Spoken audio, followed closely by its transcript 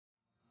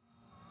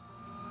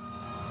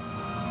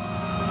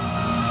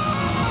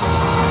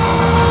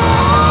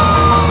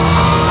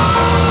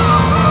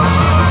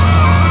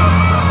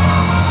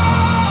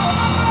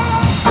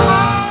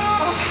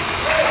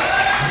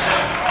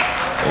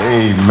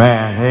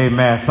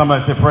Amen.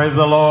 Somebody say, praise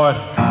the Lord.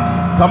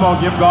 Come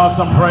on, give God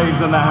some praise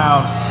in the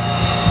house.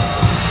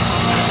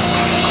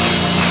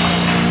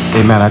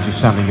 Amen. As you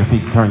stand on your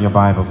feet, turn your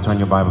Bibles to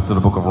the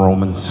book of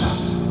Romans.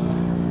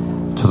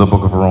 To the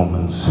book of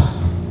Romans.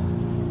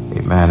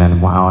 Amen.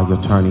 And while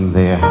you're turning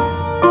there,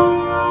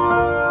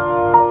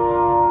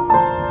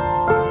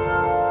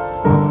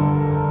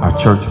 our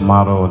church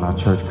motto and our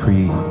church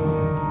creed,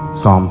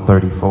 Psalm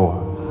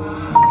 34.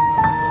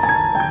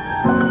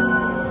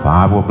 For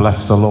I will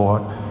bless the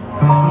Lord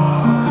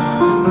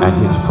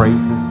and his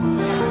praises.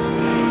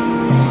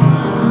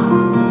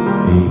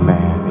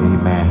 Amen.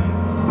 Amen.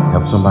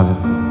 Help somebody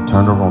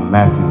turn to Rome.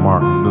 Matthew,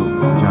 Mark,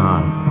 Luke,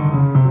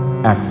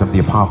 John, Acts of the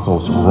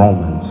Apostles,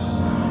 Romans.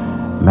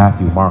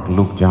 Matthew, Mark,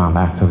 Luke, John,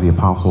 Acts of the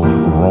Apostles,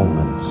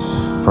 Romans.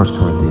 1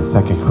 Corinthians, 2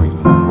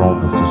 Corinthians,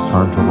 Romans. Just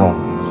turn to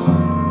Romans.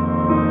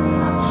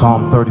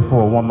 Psalm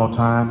 34, one more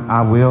time.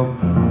 I will.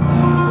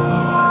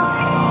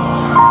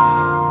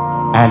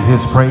 And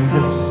his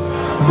praises.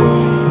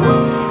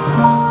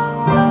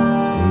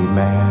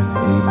 Amen.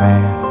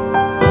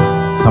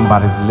 Amen.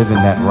 Somebody's living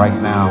that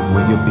right now,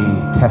 where you're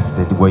being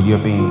tested, where you're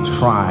being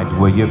tried,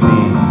 where you're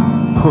being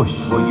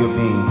pushed, where you're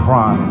being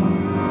prodded,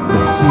 to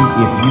see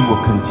if you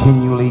will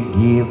continually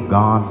give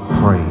God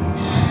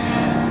praise.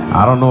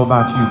 I don't know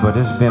about you, but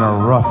it's been a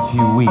rough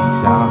few weeks.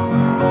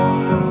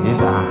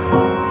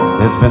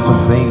 There's been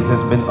some things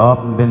that's been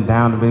up and been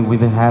down. We've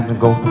been having to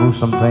go through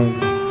some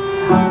things.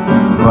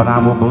 But I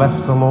will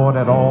bless the Lord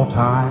at all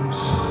times,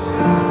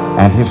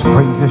 and his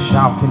praises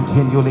shall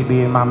continually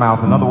be in my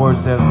mouth. In other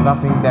words, there's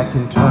nothing that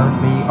can turn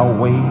me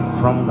away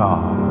from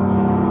God.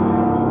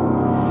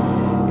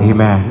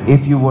 Amen.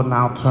 If you will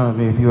now turn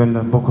me, if you're in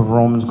the book of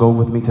Romans, go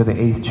with me to the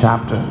 8th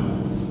chapter.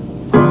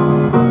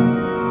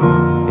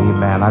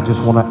 Amen. I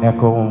just want to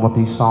echo on what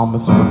these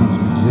psalmists, what these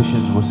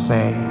musicians were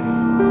saying.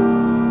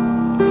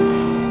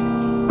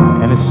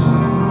 And it's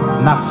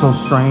not so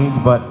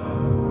strange, but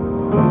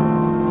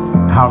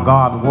how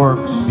God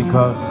works,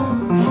 because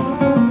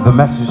the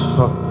message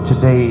for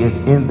today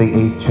is in the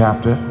 8th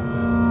chapter.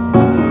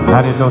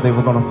 I didn't know they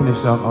were going to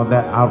finish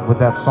out with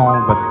that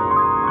song, but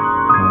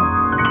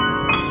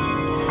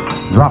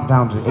drop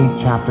down to 8th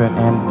chapter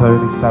and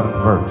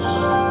 37th verse.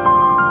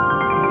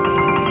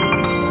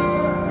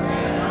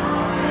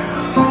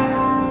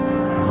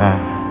 Amen.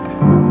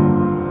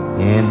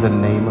 In the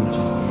name of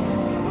Jesus.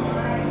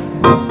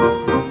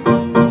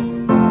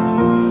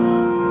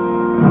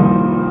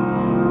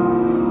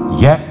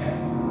 Yet,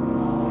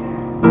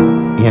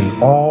 in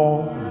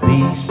all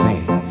these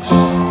things,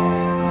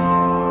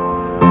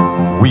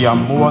 we are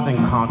more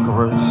than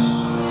conquerors.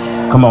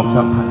 Come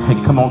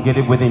on, get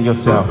it within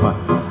yourself.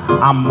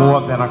 I'm more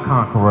than a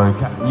conqueror.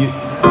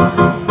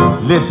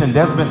 Listen,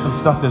 there's been some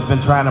stuff that's been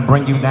trying to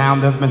bring you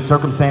down. There's been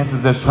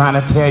circumstances that's trying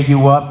to tear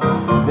you up.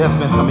 There's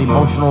been some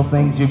emotional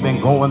things you've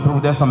been going through.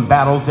 There's some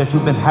battles that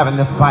you've been having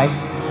to fight.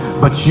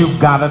 But you've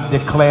got to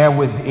declare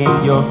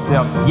within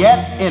yourself,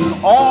 yet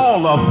in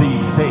all of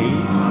these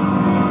things,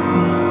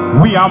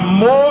 we are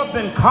more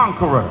than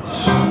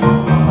conquerors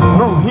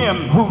through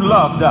him who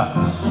loved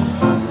us.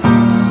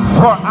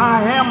 For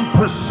I am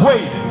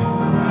persuaded.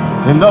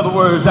 In other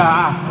words,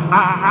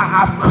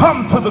 I've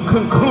come to the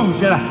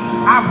conclusion.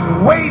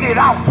 I've weighed it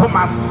out for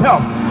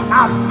myself.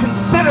 I've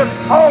considered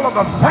all of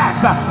the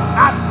facts.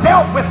 I've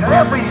dealt with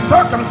every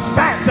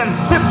circumstance and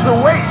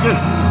situation,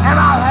 and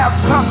I have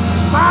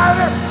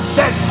decided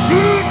that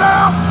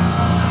Jesus,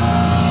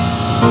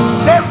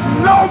 there's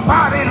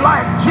nobody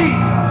like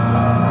Jesus.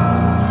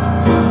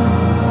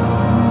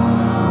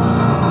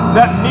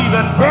 That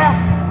neither death,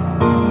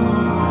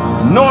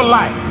 nor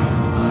life,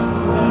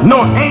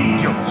 nor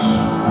angels,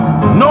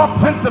 nor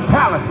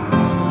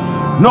principalities,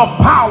 nor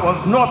powers,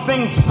 nor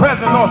things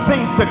present, nor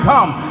things to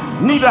come,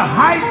 neither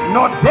height,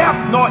 nor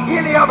depth, nor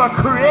any other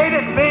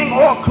created thing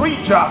or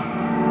creature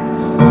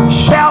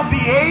shall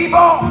be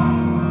able.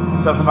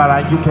 Tell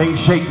somebody, you can't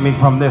shake me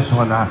from this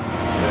one.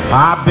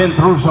 I've been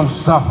through some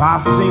stuff.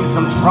 I've seen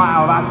some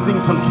trial. I've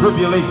seen some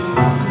tribulation.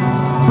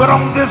 But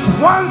on this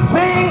one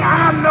thing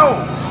I know,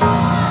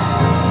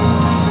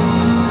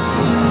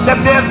 that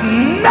there's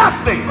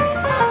nothing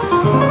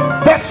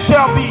that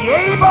shall be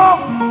able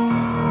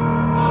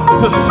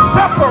to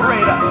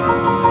separate us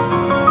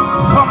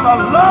from the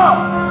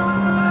love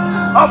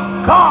of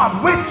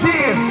God, which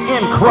is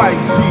in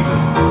Christ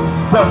Jesus.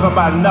 Tell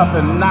somebody,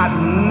 nothing, not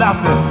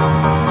nothing,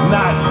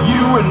 not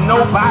you and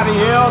nobody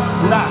else,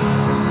 not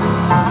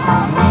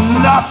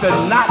nothing,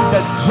 not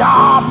the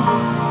job,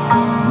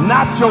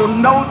 not your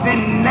nosy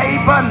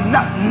neighbor,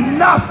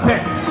 nothing.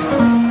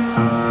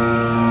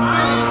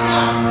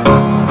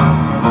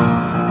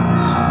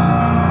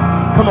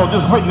 Come on,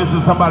 just witness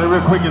to somebody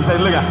real quick and say,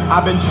 look,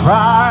 I've been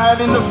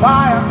tried in the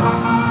fire.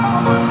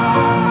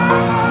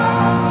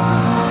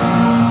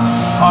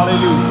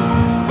 Hallelujah.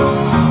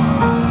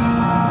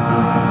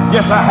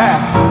 Yes, I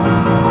have.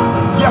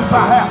 Yes,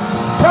 I have.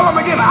 Tell them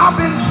again, I've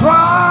been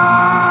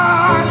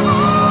tried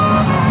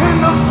in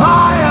the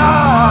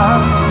fire,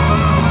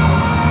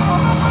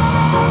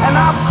 and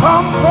I've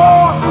come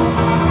forth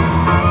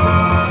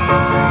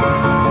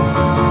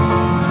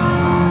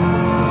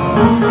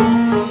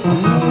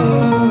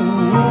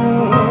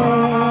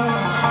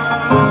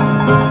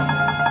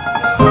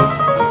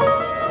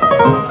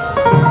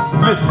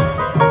Listen,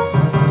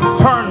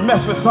 turn,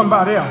 mess with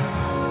somebody else.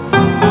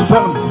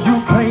 Tell them,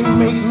 you can't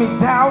make me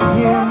doubt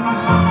him.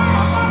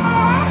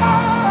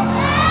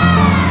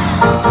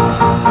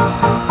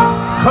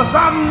 'Cause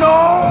I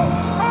know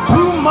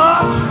too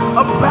much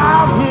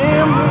about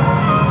him.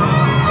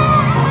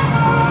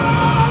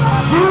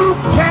 You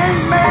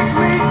can't make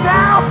me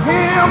doubt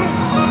him.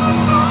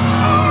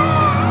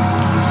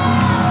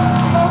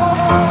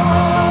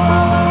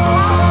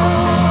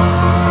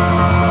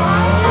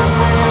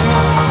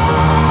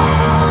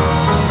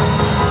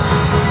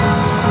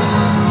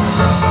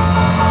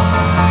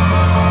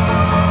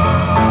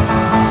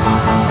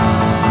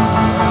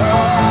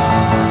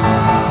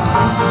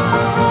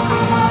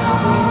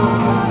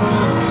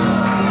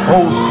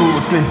 Old school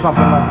would say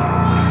something like,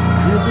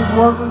 if it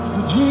wasn't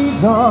for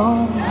Jesus,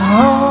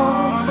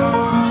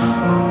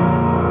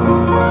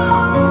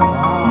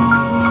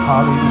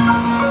 hallelujah.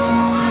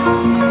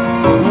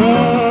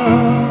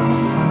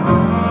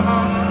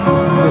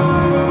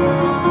 Listen,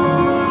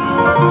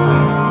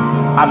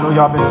 I know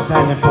y'all been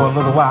standing for a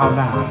little while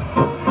now,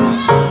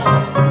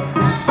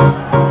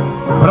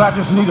 but I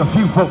just need a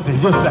few folk to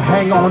just to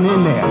hang on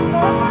in there.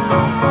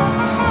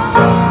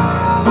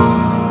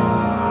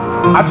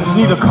 I just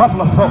need a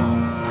couple of folk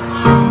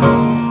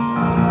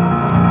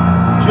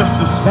just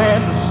to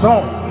stand the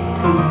storm.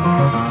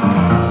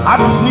 I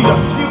just need a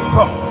few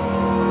folk.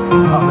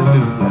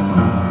 Hallelujah.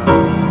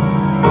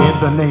 In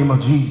the name of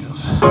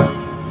Jesus.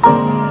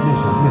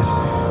 Listen,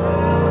 listen,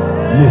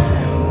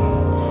 listen.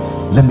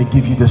 Let me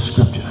give you the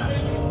scripture.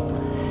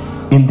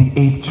 In the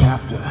 8th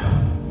chapter,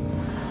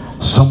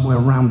 somewhere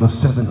around the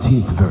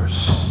 17th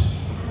verse,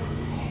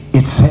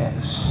 it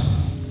says,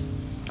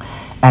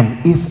 and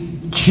if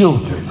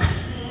children,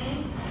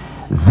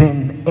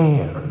 then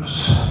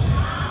heirs,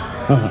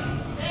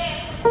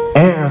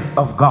 heirs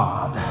of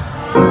God,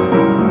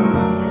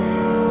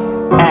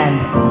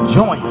 and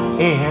joint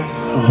heirs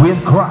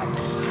with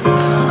Christ,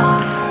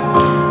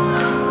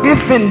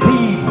 if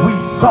indeed we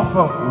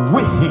suffer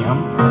with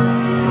him,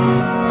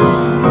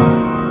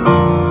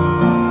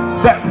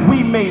 that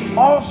we may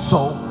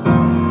also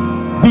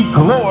be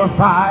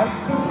glorified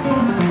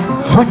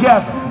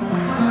together.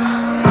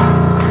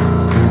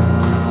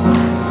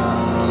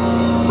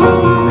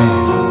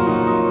 Amen.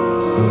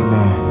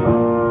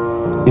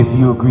 Amen. If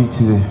you agree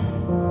to the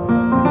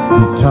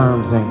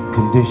terms and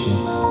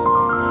conditions,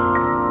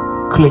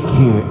 click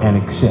here and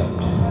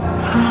accept.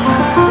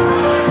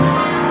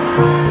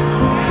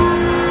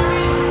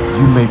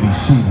 You may be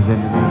seated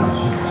in the name of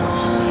Jesus.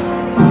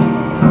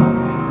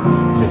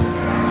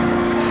 Listen.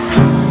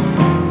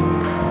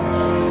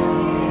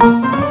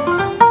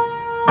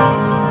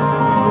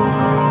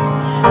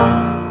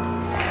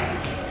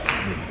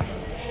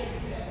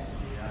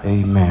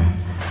 Amen.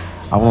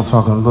 I want to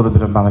talk a little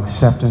bit about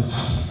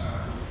acceptance.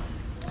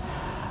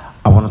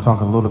 I want to talk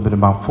a little bit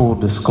about full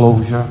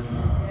disclosure.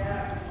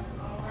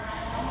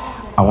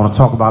 I want to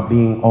talk about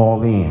being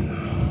all in.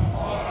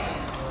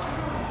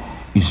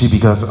 You see,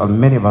 because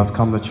many of us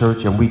come to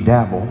church and we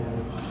dabble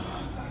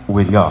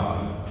with God.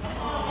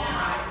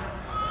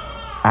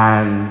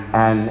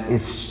 And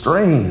it's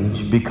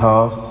strange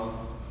because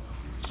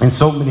in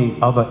so many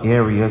other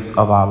areas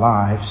of our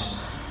lives,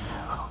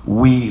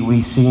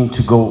 we seem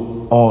to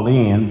go all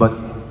in, but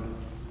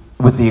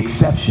with the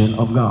exception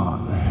of God.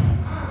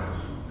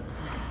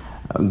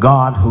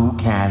 God who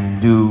can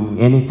do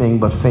anything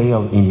but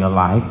fail in your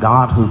life,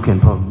 God who can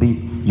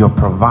be your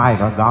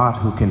provider, God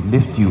who can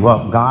lift you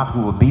up, God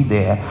who will be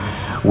there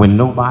when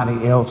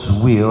nobody else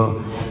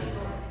will.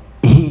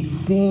 He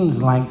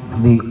seems like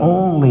the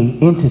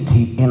only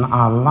entity in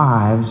our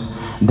lives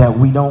that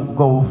we don't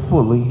go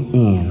fully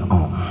in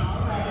on.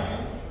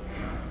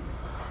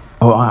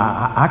 Oh,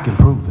 I can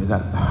prove it.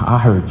 I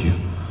heard you.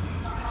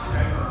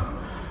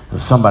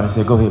 Somebody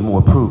said, go ahead,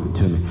 more, prove it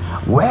to me.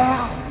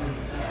 Well,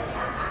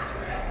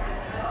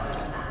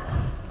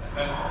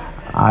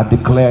 I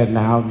declare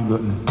now,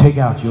 take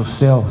out your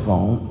cell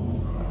phone.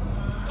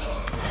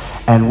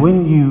 And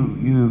when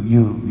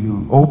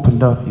you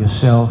opened up your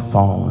cell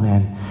phone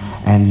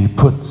and you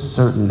put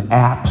certain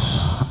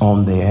apps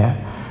on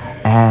there,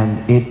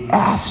 and it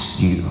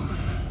asked you,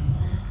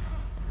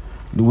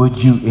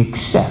 would you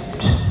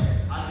accept?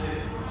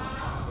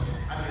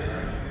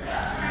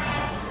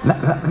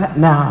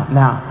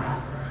 Now,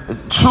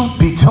 truth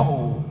be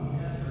told,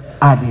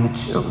 I did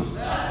too.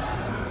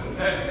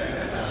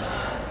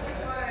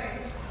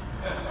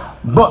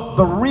 But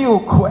the real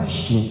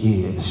question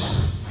is,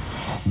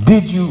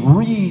 did you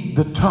read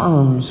the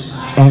terms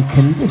and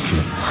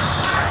conditions?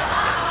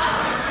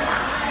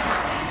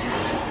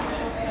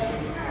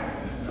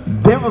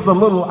 There was a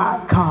little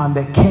icon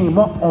that came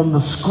up on the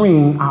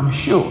screen, I'm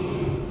sure,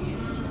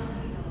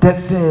 that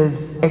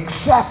says,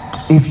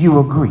 accept if you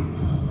agree.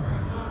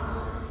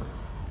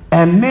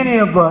 And many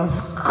of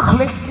us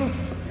clicked it.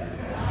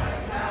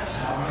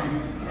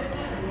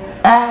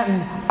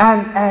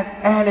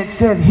 And it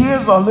said,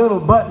 here's a little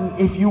button.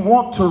 If you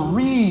want to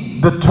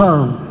read the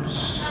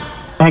terms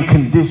and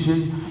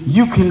conditions,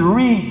 you can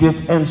read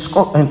this and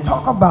scroll and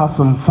talk about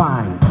some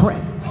fine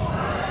print.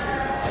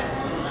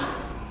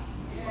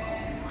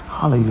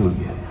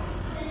 Hallelujah.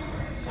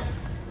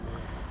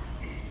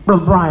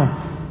 Brother Brian,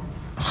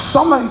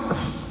 some of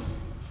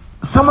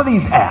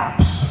these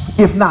apps,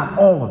 if not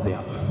all of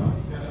them,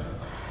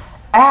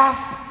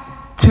 ask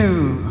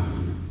to,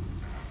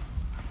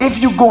 if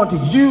you're going to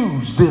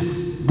use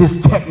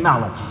this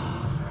technology,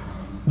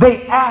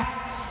 they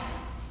ask,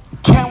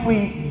 can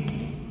we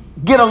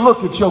get a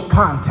look at your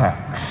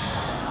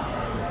contacts?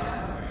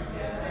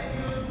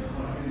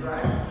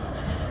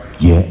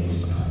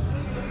 Yes.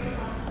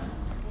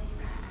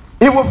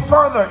 It will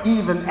further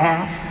even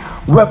ask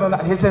whether or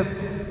not, it says,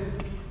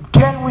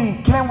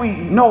 can we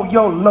know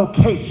your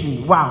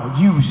location while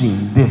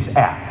using this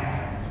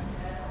app?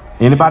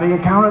 Anybody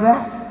encounter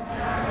that?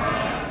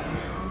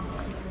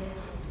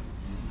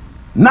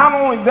 Not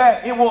only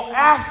that, it will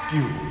ask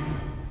you,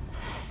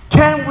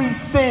 can we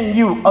send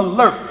you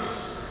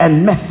alerts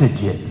and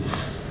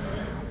messages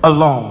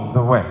along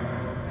the way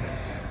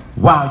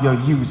while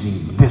you're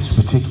using this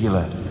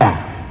particular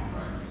app?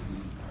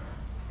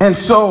 And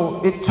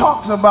so it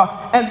talks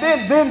about, and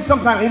then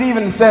sometimes it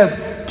even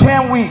says,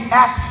 can we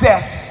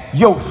access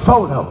your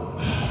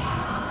photos?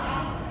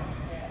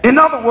 In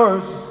other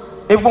words,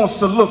 it wants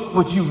to look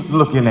what you're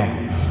looking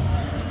at.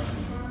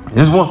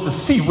 It wants to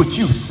see what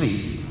you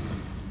see.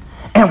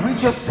 And we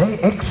just say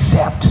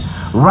accept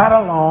right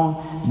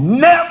along,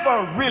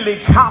 never really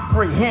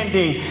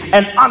comprehending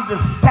and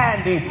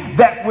understanding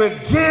that we're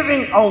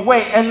giving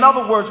away. In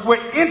other words,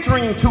 we're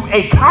entering into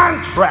a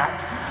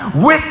contract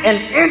with an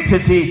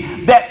entity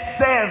that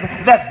says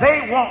that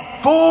they want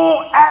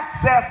full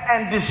access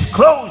and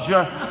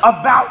disclosure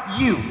about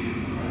you.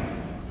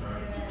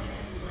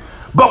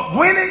 But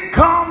when it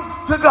comes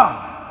to God,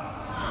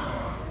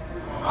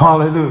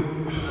 hallelujah,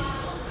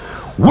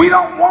 we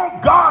don't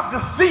want God to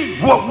see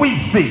what we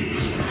see.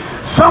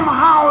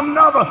 Somehow or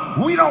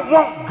another, we don't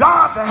want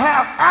God to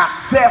have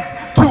access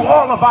to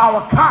all of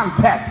our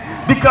contacts,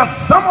 because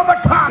some of the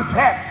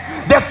contacts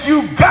that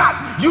you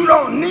got, you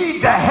don't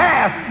need to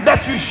have,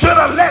 that you should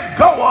have let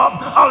go of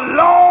a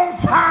long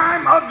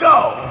time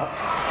ago.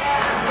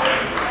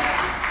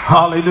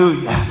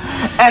 Hallelujah.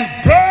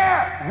 And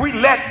dare we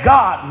let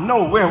God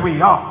know where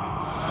we are.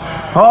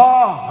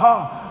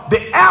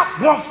 The app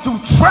wants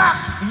to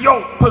track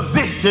your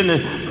position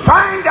and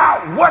find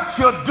out what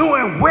you're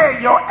doing, where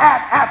you're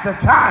at the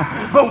time.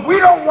 But we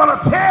don't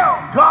want to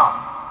tell God.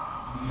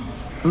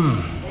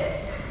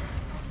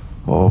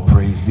 Oh,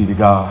 praise be to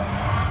God.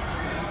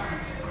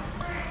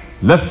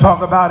 Let's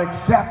talk about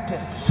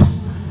acceptance.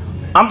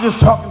 I'm just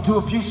talking to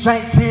a few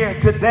saints here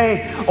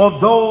today, or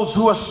those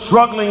who are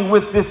struggling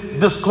with this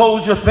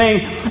disclosure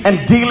thing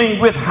and dealing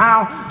with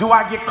how do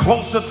I get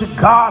closer to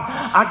God.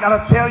 I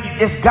gotta tell you,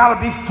 it's gotta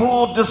be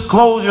full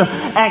disclosure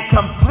and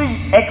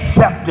complete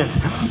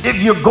acceptance.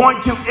 If you're going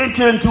to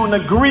enter into an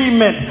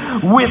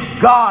agreement with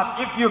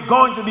God, if you're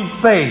going to be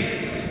saved,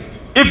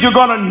 if you're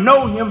going to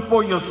know him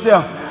for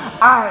yourself,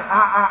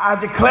 I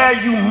declare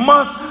you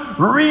must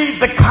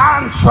read the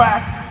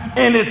contract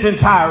in its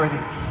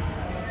entirety.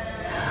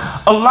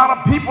 A lot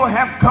of people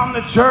have come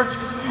to church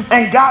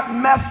and got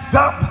messed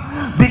up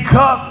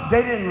because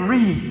they didn't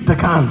read the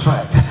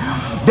contract.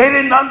 They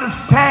didn't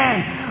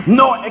understand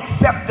nor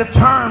accept the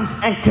terms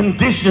and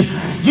conditions.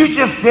 You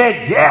just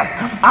said, yes,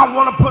 I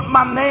want to put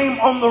my name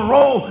on the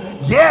roll.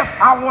 Yes,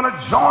 I want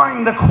to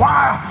join the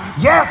choir.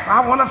 Yes,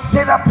 I want to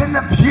sit up in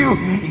the pew.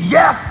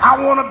 Yes, I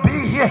want to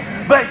be here.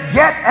 But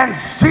yet and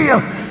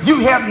still, you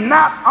have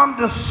not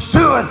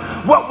understood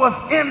what was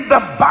in the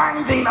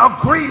binding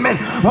agreement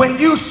when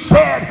you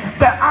said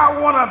that I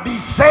want to be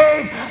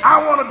saved,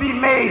 I want to be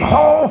made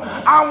whole,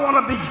 I want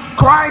to be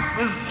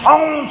Christ's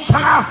own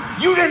child.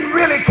 You didn't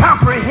really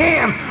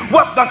comprehend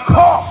what the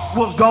cost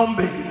was going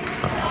to be.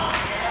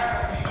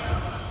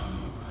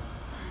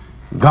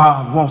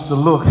 God wants to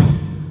look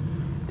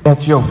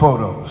at your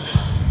photos.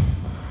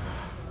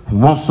 He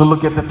wants to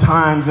look at the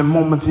times and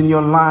moments in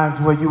your lives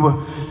where you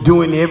were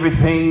doing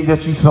everything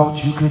that you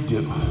thought you could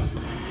do.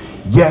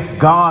 Yes,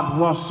 God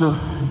wants to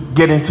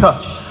get in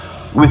touch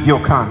with your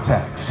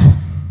contacts.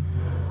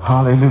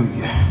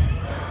 Hallelujah.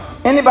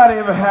 Anybody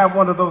ever have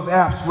one of those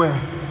apps where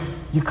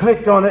you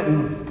clicked on it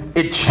and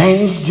it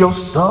changed your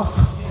stuff?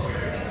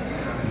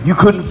 You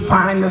couldn't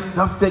find the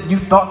stuff that you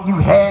thought you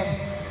had?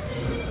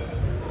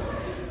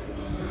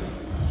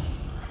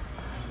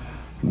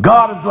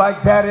 God is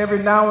like that.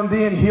 Every now and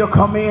then he'll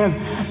come in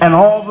and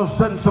all of a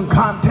sudden some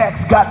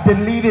contacts got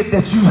deleted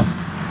that you...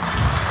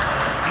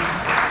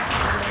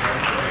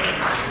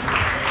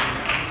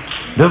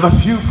 There's a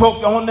few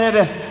folk on there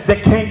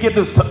that can't get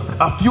this.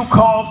 A few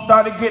calls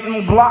started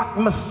getting blocked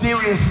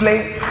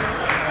mysteriously.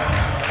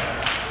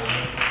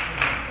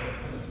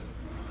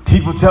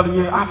 People telling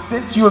you, I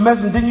sent you a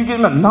message, didn't you get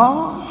it?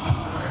 No.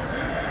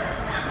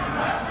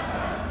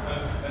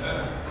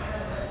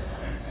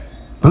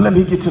 But let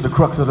me get to the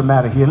crux of the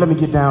matter here. Let me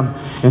get down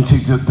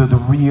into the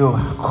real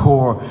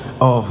core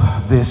of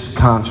this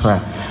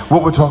contract.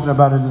 What we're talking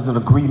about is an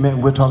agreement.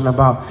 We're talking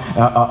about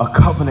a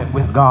covenant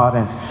with God.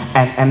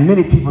 And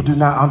many people do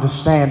not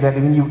understand that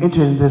when you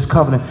enter into this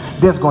covenant,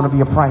 there's going to be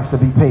a price to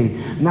be paid.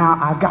 Now,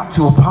 I got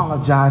to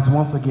apologize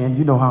once again.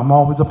 You know how I'm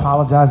always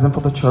apologizing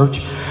for the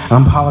church.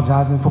 I'm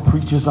apologizing for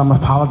preachers. I'm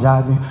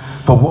apologizing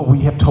for what we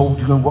have told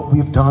you and what we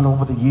have done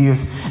over the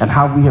years and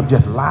how we have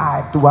just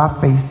lied through our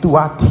face, through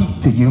our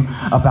teeth to you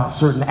about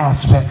certain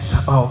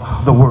aspects of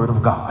the Word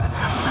of God.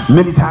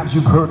 Many times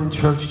you've heard in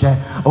church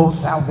that, oh,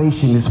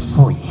 salvation is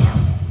free.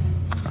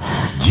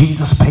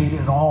 Jesus paid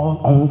it all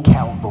on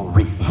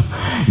Calvary.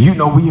 You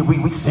know,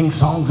 we sing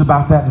songs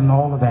about that and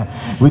all of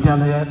that. We tell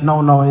that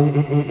no,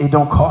 it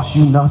don't cost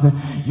you nothing.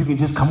 You can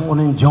just come on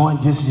and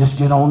join, just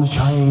get on the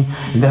train,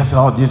 and that's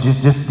all.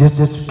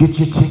 Just get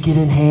your ticket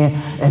in hand,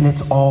 and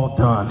it's all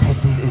done.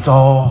 It's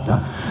all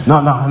done.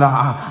 No.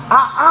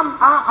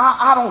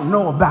 I don't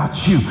know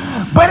about you,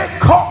 but it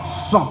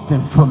costs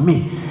something for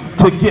me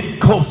to get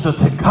closer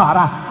to God.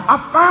 I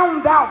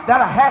found out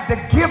that I had to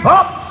give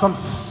up some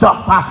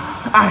stuff.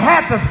 I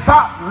had to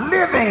stop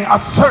living a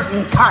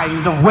certain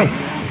kind of way.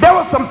 There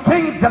were some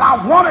things that I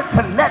wanted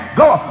to let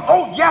go of.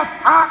 Oh, yes,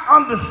 I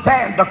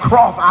understand the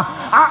cross.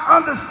 I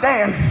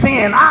understand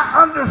sin.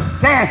 I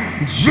understand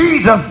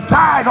Jesus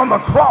died on the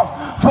cross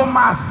for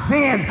my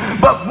sins.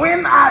 But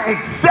when I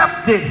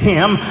accepted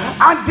him,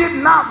 I did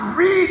not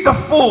read the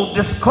full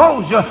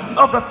disclosure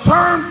of the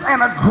terms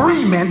and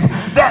agreements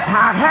that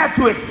I had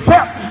to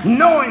accept,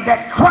 knowing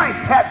that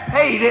Christ had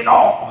paid it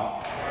all.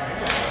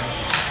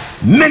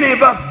 Many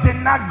of us did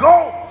not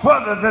go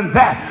further than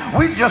that.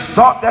 We just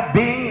thought that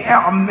being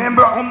a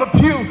member on the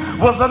pew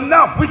was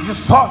enough. We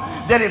just thought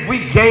that if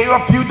we gave a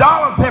few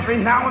dollars every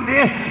now and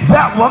then,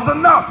 that was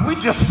enough. We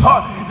just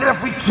thought that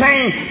if we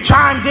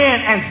chimed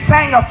in and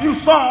sang a few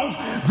songs,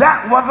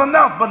 that was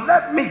enough. But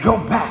let me go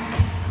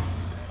back.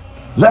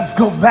 Let's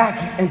go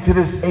back into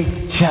this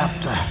 8th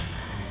chapter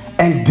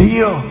and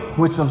deal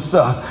with some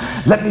stuff.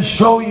 Let me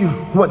show you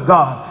what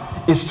God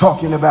is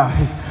talking about.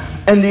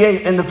 In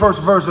the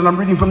first verse, and I'm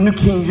reading from New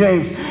King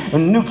James.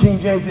 In New King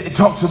James, it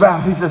talks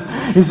about, he says,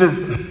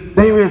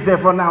 there is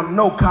therefore now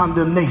no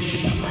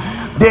condemnation.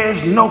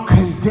 There's no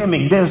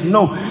condemning. There's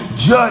no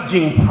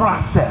judging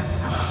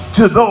process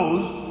to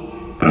those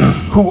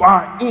who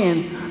are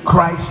in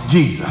Christ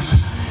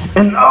Jesus.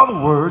 In other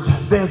words,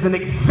 there's an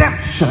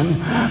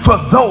exemption for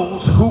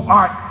those who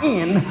are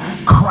in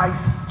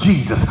Christ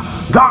Jesus.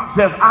 God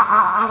says,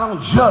 I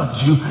don't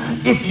judge you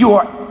if you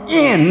are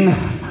in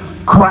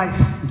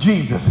Christ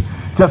Jesus.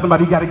 Tell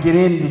somebody you got to get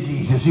into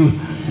Jesus. You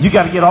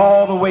got to get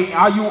all the way.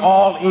 Are you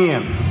all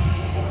in?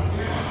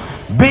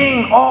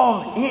 Being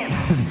all in.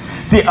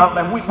 See,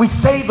 we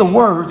say the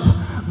words,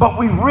 but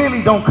we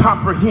really don't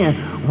comprehend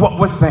what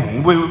we're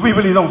saying. We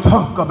really don't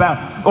talk about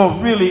or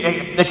really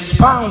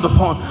expound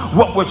upon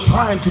what we're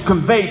trying to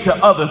convey to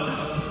others.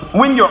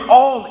 When you're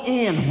all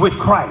in with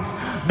Christ,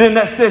 then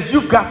that says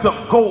you've got to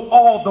go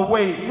all the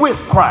way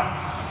with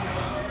Christ.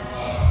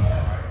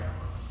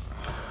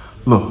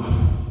 Look.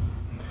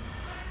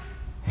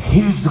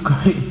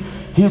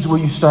 Here's where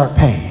you start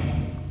paying.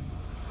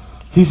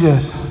 He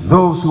says,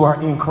 those who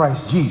are in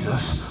Christ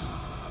Jesus,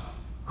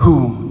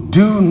 who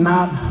do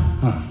not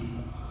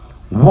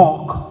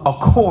walk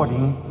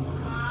according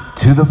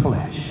to the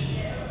flesh.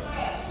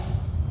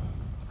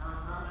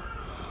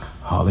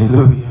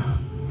 Hallelujah.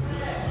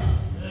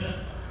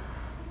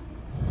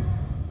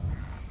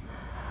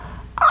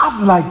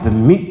 I'd like to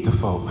meet the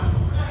folk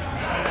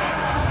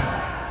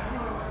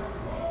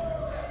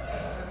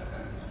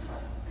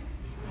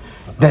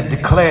that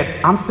declared,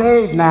 I'm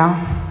saved now,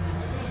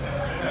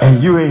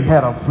 and you ain't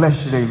had a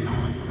fleshly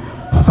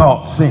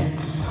thought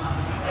since.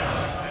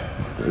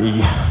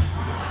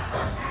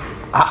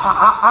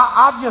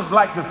 I just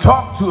like to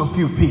talk to a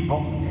few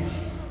people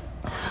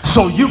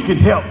so you can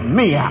help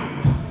me out.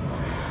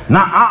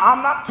 Now,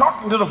 I'm not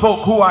talking to the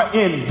folk who are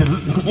in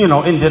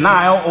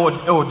denial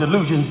or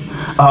delusions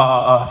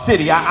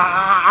city.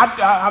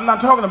 I'm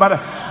not talking about it.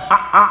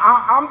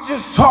 I'm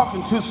just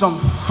talking to some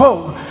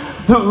folk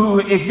who,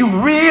 if you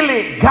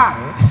really got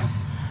it,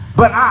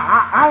 but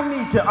I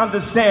need to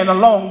understand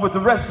along with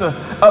the rest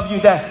of you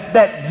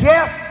that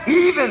yes,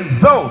 even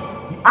though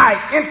I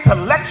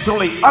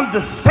intellectually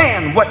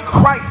understand what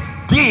Christ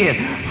did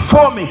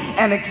for me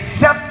and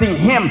accepting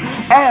him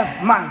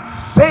as my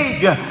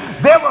Savior,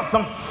 there were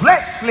some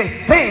fleshly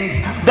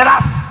things that I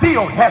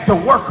still had to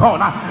work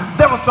on.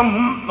 There was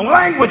some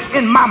language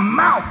in my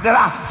mouth that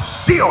I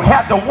still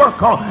had to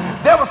work on.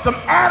 There were some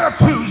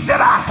attitudes that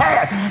I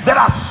had that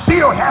I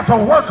still had to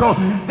work on.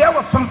 There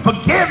was some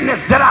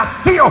forgiveness that I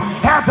still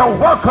had to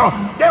work on.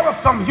 There was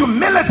some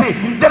humility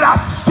that I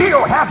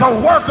still had to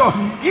work on.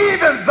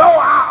 Even though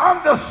I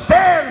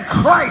understand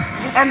Christ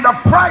and the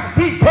price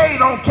he paid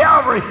on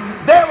Calvary,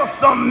 there was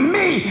some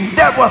me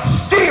that was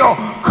still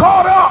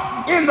caught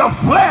up in the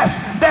flesh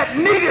that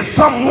needed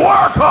some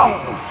work on.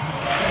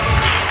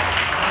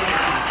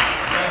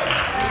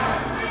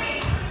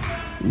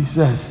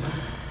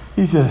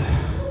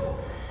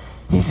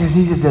 He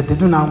says that they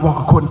do not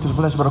walk according to the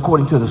flesh, but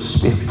according to the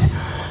Spirit.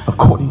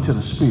 According to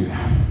the Spirit.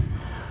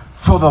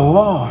 For the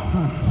law,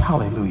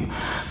 hallelujah,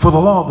 for the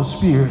law of the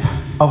Spirit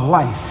of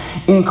life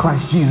in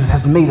Christ Jesus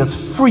has made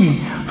us free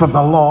from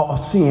the law of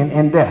sin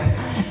and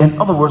death. In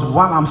other words,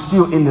 while I'm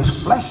still in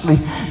this fleshly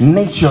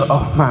nature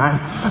of mine,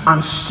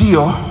 I'm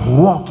still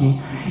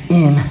walking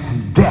in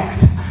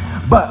death.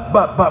 But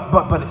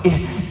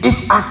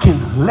if I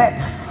can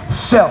let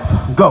self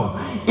go,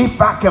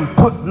 if I can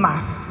put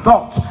my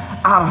thoughts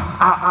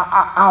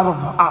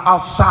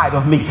outside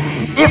of me,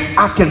 if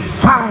I can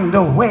find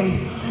a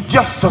way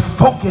just to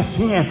focus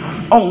in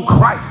on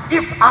Christ,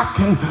 if I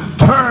can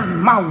turn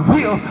my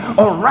will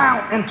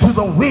around into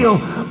the will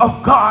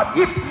of God,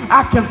 if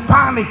I can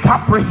finally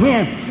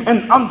comprehend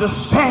and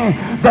understand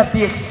that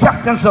the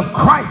acceptance of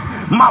Christ,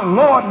 my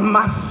Lord and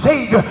my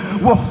Savior,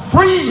 will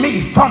free me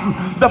from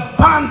the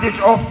bondage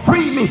or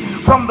free me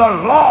from the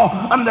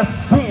law and the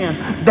sin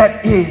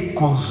that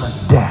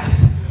equals death.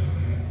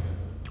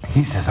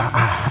 He says,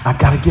 I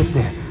got to get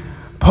there.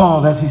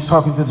 Paul, as he's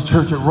talking to the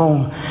church at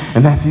Rome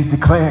and as he's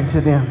declaring to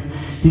them,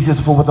 he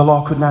says, for what the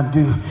law could not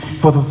do,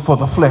 for the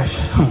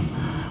flesh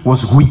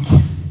was weak.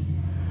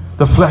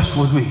 The flesh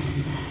was weak.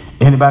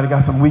 Anybody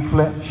got some weak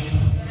flesh?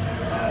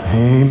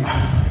 Amen.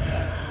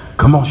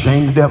 Come on,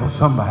 shame the devil,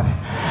 somebody.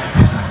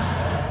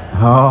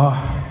 Oh,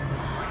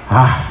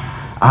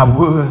 I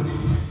would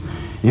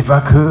if I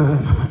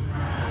could.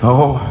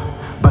 Oh,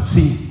 but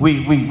see,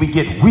 we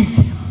get weak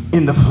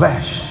in the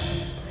flesh.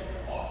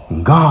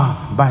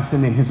 God, by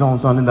sending his own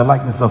son in the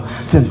likeness of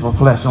sinful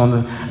flesh on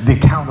the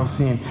account of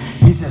sin,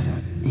 he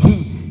says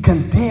he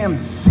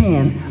condemns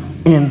sin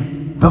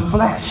in the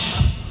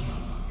flesh.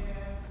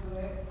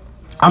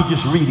 I'm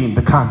just reading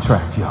the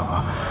contract,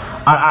 y'all.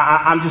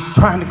 I'm just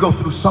trying to go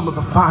through some of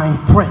the fine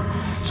print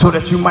so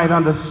that you might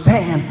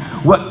understand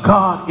what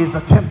God is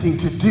attempting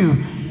to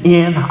do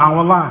in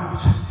our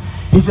lives.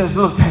 He says,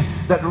 look,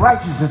 that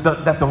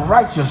the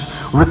righteous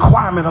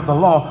requirement of the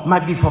law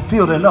might be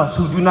fulfilled in us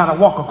who do not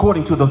walk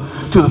according to the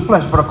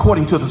flesh, but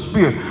according to the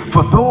Spirit.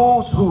 For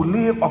those who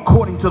live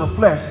according to the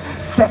flesh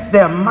set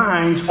their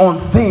minds on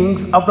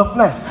things of the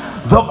flesh.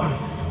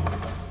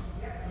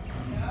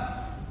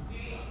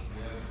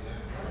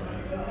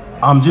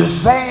 I'm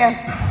just saying,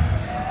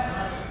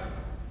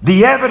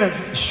 the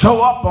evidence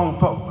show up on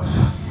folks.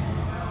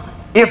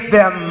 If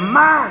their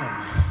mind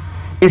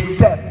is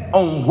set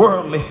on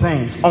worldly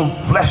things, on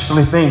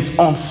fleshly things,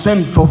 on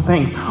sinful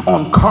things,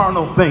 on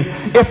carnal things,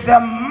 if their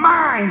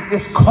mind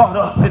is caught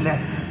up in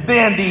that,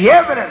 then the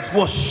evidence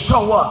will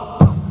show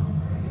up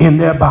in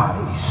their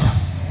bodies,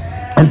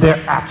 in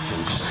their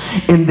actions,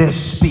 in their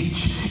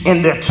speech,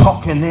 in their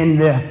talking, in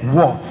their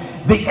walk.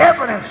 The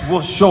evidence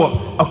will show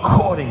up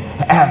according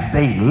as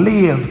they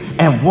live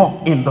and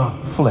walk in the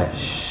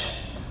flesh.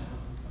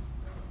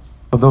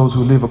 But those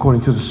who live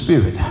according to the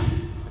Spirit,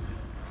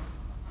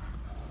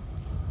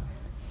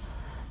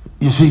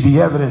 you see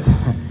the evidence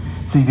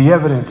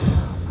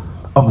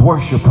of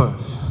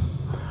worshipers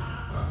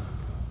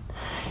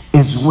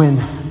is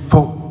when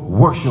folk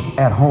worship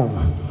at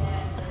home.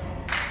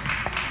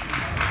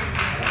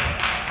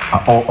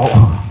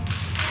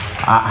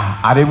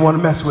 I didn't want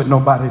to mess with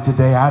nobody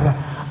today.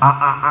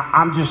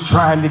 I'm just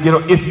trying to get,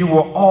 if you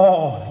were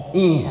all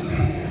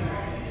in.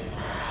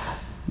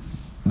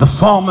 The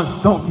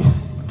psalmists don't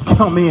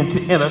come in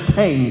to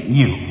entertain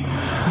you.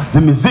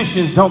 The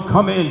musicians don't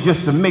come in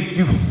just to make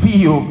you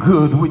feel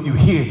good when you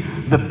hear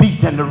the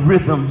beat and the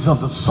rhythms of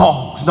the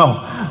songs.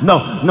 No.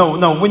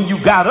 When you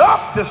got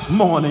up this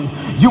morning,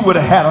 you would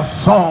have had a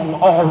song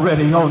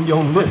already on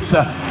your lips.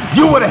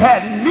 You would have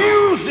had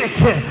music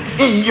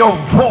in your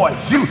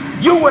voice.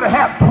 You would have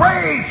had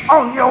praise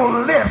on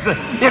your lips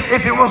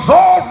if it was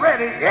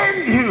already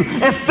in you,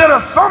 instead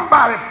of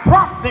somebody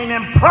prompting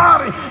and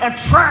prodding and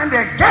trying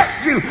to get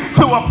you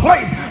to a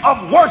place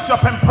of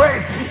worship and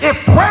praise.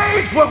 If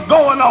praise was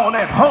going on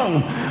at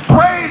home,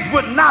 praise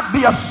would not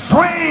be a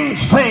strange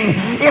thing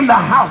in the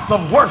house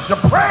of worship.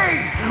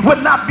 Praise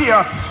would not be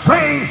a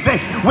strange thing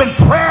when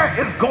prayer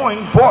is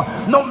going forth,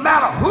 no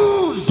matter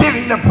who's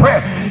giving the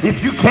prayer.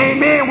 If you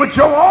came in with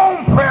your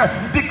own prayer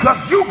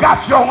because you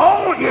got your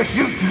own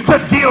issues to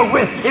deal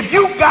with, if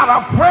you got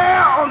a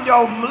prayer on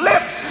your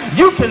lips,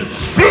 you can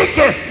speak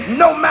it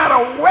no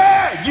matter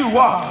where you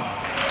are.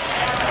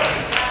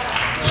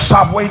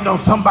 Stop waiting on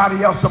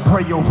somebody else to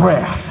pray your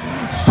prayer.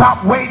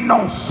 Stop waiting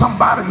on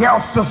somebody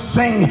else to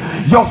sing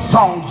your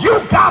song.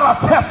 You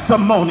got a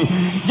testimony.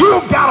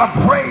 You got a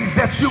praise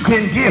that you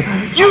can give.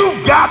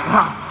 You've got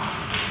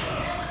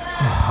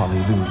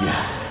hallelujah.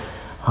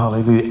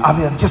 Hallelujah. Are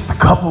there just a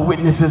couple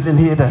witnesses in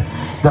here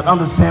that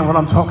understand what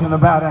I'm talking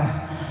about?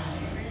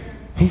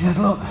 He says,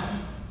 look,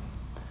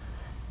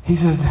 he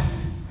says,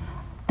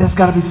 there's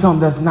got to be some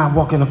that's not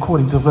walking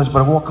according to the flesh,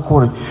 but walk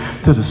according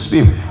to the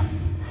Spirit.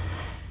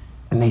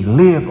 And they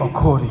live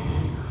according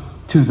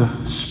to the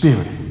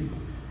Spirit.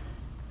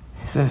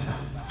 He says,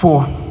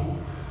 for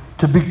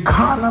to be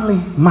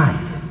carnally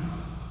minded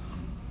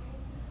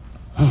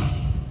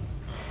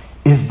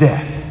is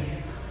death,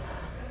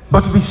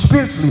 but to be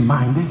spiritually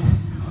minded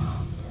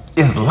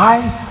is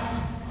life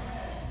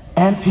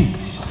and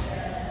peace.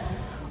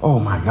 Oh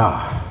my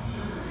God.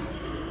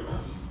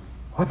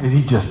 What did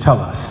he just tell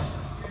us?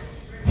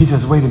 He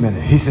says, wait a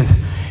minute. He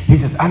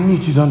says, I need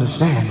you to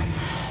understand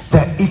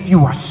that if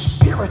you are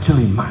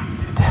spiritually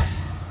minded,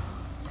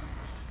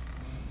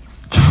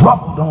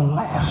 trouble don't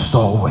last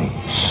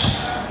always.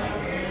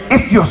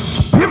 If you're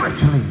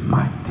spiritually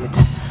minded,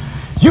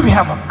 you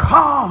have a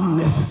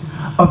calmness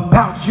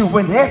about you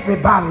when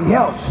everybody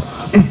else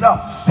is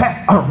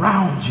upset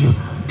around you.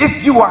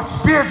 If you are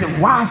spiritual,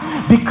 why?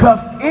 Because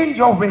in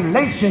your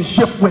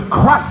relationship with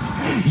Christ,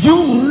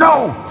 you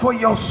know for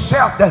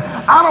yourself that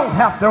I don't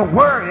have to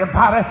worry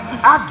about it.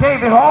 I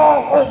gave it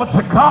all over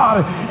to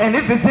God, and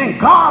if it's in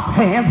God's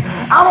hands,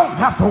 I don't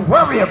have to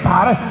worry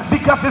about it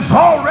because it's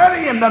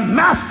already in the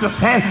Master's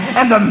hand,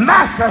 and the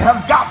Master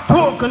has got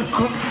full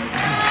control.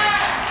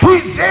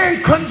 He's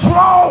in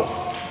control.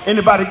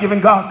 Anybody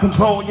giving God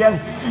control yet?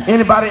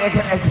 Anybody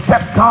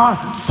accept God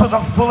to the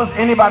fullest?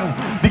 Anybody?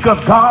 Because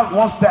God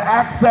wants to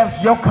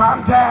access your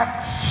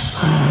contacts.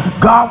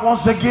 God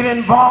wants to get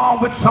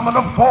involved with some of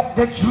the folk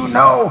that you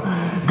know.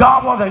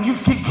 God wants, and you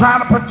keep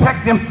trying to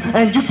protect them,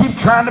 and you keep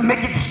trying to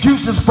make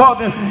excuses for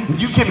them.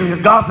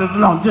 God says,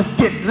 no, just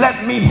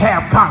let me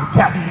have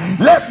contact.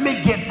 Let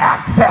me get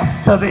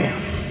access to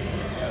them.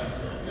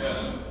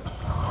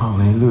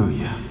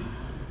 Hallelujah.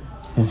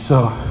 And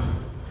so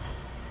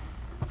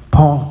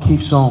Paul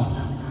keeps on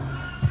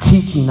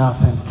teaching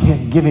us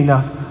and giving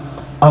us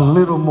a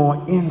little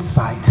more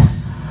insight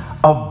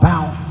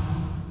about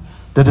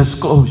the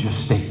disclosure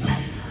statement,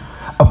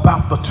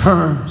 about the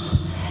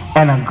terms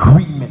and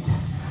agreement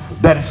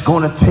that it's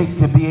going to take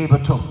to be able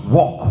to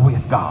walk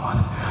with God,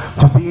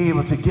 to be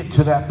able to get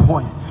to that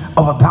point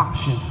of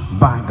adoption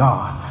by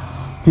God.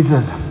 He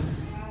says,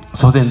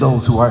 so then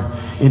those who are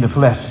in the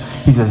flesh,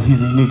 he says,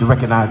 you need to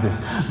recognize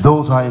this.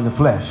 Those who are in the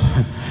flesh,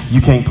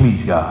 you can't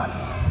please God.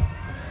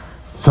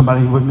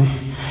 Somebody with me?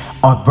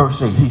 On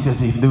verse 8, he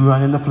says, if you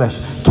are in the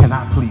flesh,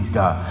 cannot please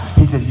God.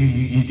 He said,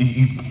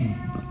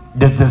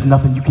 there's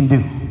nothing you can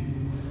do.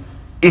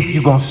 If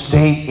you're going to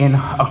stay in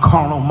a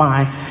carnal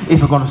mind, if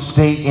you're going to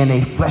stay in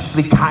a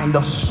fleshly kind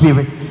of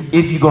spirit,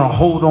 if you're going to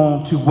hold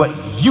on to what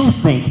you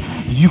think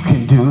you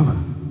can do,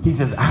 he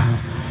says,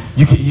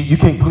 you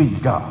can't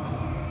please God.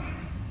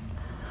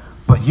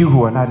 But you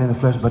who are not in the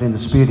flesh, but in the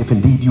spirit, if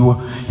indeed you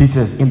are, he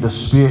says, in the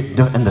spirit,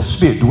 and the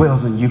spirit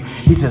dwells in you.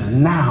 He says,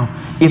 now,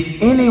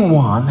 if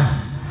anyone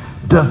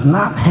does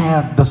not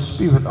have the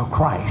Spirit of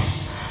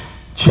Christ,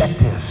 check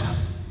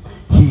this,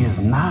 he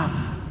is not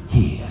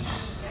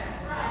his.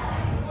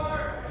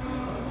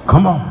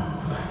 Come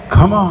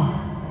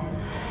on.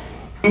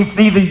 It's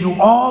either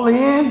you all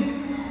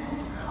in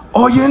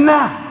or you're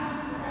not.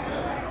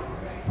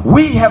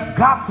 We have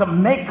got to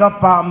make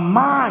up our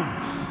mind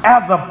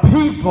as a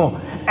people,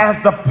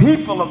 as the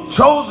people of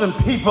chosen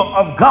people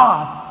of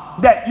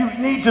God, that you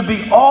need to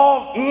be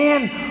all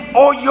in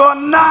or you're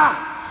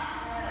not.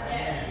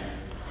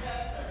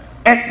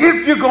 And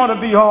if you're going to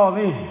be all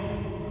in,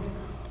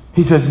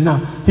 he says, no,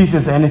 he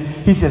says, and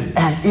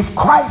if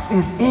Christ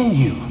is in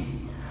you,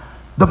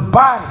 the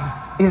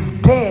body is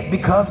dead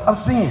because of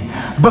sin,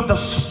 but the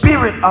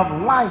spirit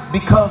of life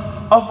because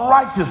of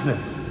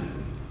righteousness.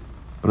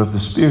 But if the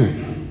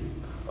spirit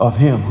of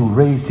him who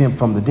raised him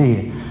from the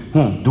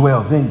dead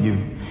dwells in you,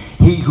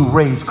 he who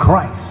raised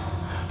Christ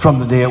from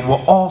the dead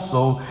will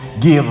also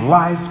give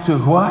life to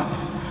what?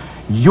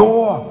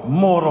 Your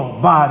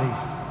mortal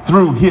bodies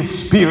through his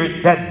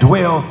spirit that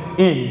dwells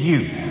in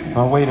you.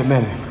 Oh, wait a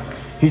minute.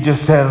 He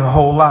just said a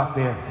whole lot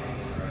there.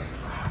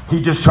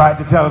 He just tried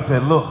to tell us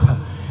that, look,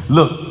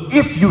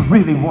 if you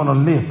really want to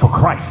live for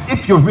Christ,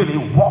 if you're really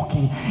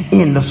walking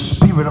in the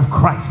Spirit of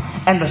Christ,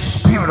 and the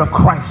Spirit of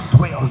Christ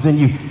dwells in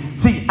you.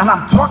 See, and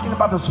I'm talking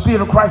about the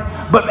Spirit of Christ,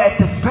 but at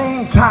the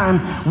same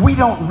time, we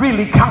don't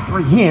really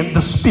comprehend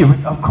the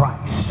Spirit of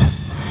Christ.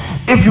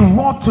 If you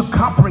want to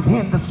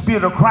comprehend the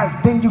Spirit of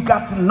Christ, then you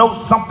got to know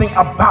something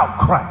about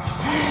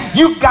Christ.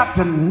 You got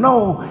to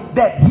know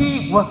that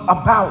he was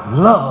about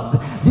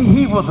love.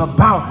 He was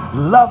about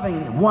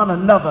loving one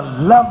another,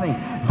 loving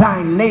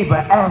thy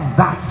neighbor as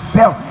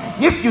thyself.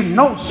 If you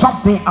know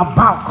something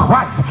about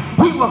Christ,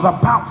 he was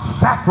about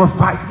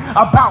sacrifice,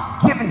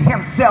 about giving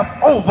himself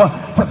over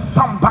to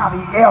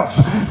somebody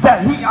else,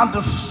 that he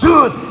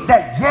understood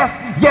that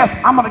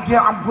yes,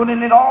 I'm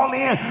putting it all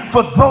in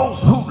for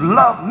those who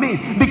love me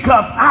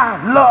because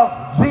I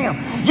love them.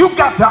 You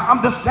got to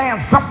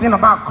understand something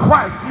about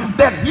Christ,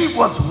 that he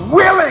was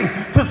willing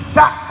to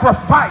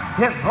sacrifice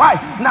his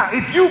life. Now,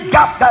 if you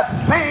got that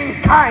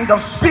same kind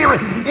of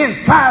spirit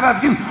inside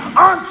of you,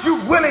 aren't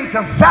you willing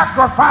to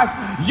sacrifice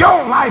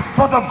your life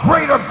for the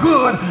greater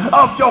good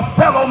of your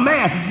fellow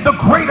man, the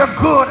greater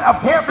good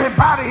of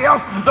everybody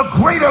else, the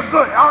greater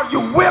good? Are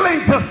you willing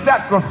to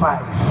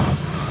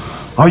sacrifice?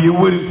 Are you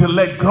willing to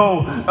let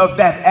go of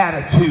that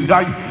attitude?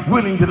 Are you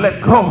willing to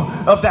let go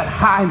of that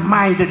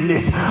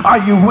high-mindedness? Are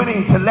you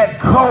willing to let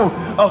go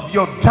of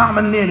your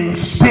dominating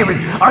spirit?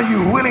 Are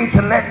you willing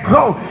to let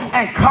go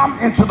and come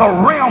into the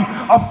realm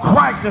of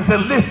Christ and say,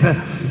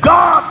 listen,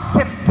 God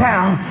sits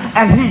down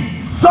and he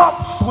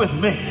sups with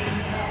me.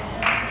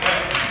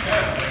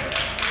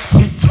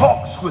 He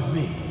talks with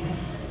me.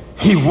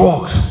 He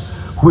walks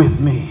with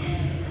me.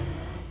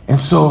 And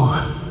so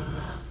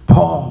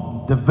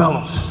Paul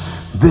develops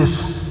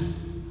this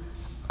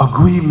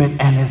agreement,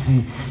 and as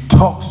he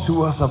talks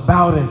to us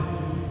about it,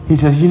 he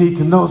says, you need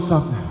to know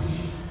something.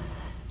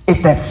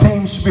 If that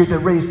same spirit that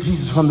raised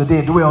Jesus from the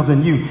dead dwells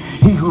in you,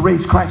 he who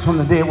raised Christ from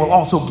the dead will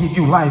also give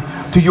you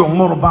life to your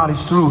mortal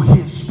bodies through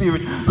his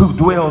spirit who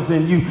dwells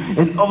in you.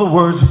 In other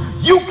words,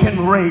 you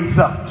can raise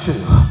up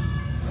too.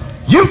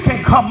 You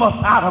can come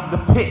up out of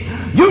the pit.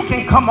 You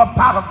can come up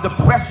out of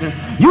depression.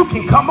 You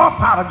can come up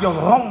out of your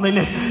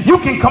loneliness. You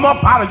can come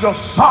up out of your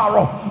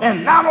sorrow.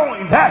 And not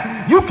only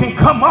that, you can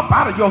come up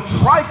out of your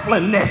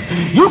triflingness.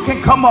 You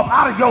can come up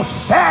out of your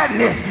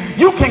sadness.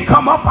 You can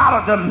come up out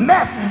of the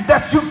mess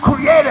that you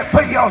created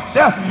for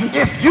yourself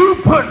if you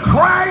put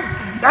Christ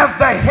as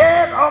the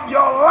head of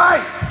your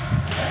life.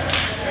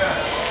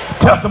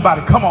 Tell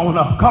somebody, come on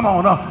up, come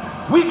on up.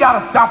 We got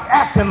to stop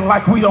acting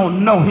like we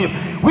don't know him.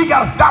 We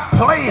got to stop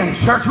playing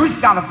church. We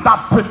got to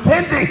stop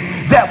pretending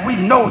that we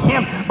know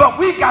him. But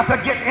we got to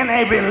get in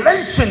a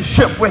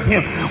relationship with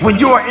him. When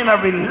you are in a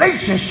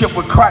relationship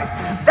with Christ,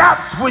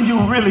 that's when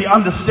you really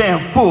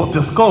understand full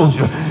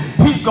disclosure.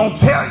 He's going to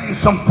tell you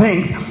some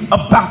things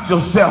about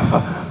yourself.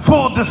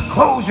 Full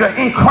disclosure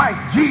in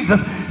Christ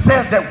Jesus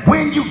says that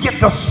when you get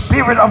the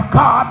Spirit of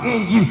God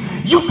in you,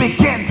 you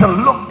begin to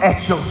look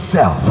at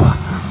yourself.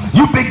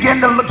 You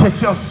begin to look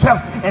at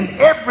yourself, and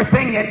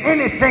everything and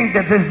anything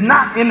that is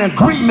not in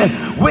agreement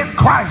with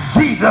Christ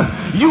Jesus,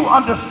 you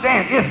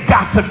understand it's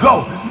got to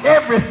go.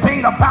 Everything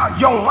about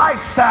your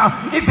lifestyle,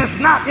 if it's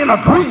not in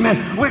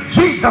agreement with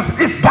Jesus,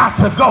 it's got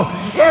to go.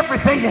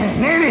 Everything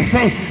and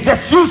anything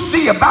that you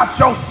see about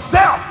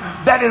yourself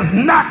that is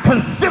not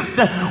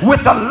consistent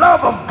with the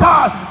love of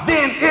God,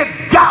 then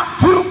it's got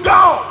to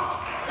go.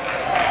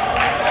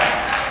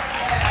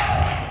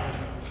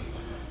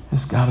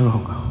 It's got to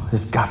go.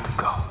 It's got to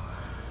go.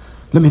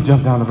 Let me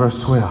jump down to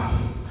verse 12.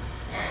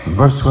 In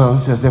verse 12,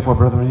 he says, therefore,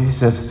 brethren, he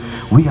says,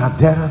 we are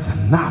debtors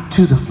not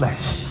to the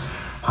flesh.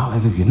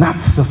 Hallelujah. Not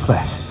to the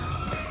flesh.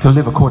 To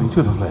live according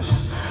to the flesh.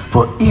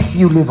 For if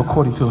you live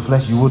according to the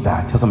flesh, you will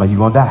die. Tell somebody you're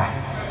going to die.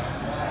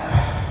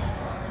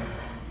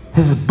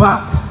 He says,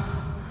 but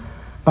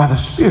by the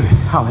Spirit,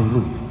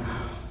 hallelujah,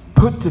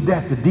 put to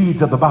death the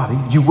deeds of the body,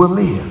 you will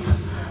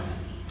live.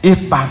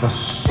 If by the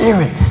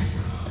Spirit,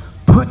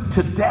 put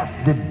to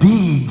death the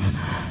deeds,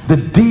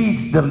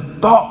 the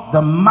thought,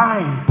 the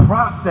mind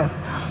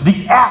process,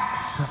 the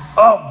acts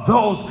of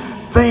those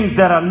things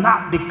that are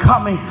not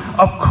becoming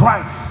of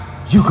Christ,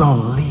 you're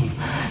going to leave.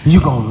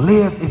 You're going to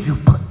live if you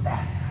put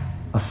that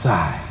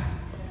aside.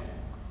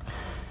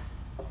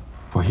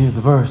 For here's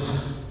the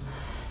verse.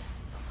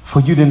 For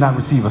you did not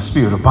receive a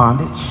spirit of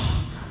bondage.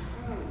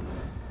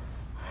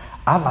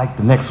 I like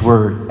the next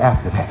word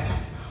after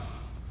that.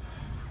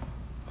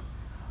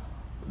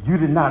 You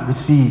did not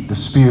receive the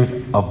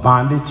spirit of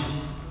bondage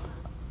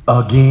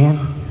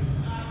again.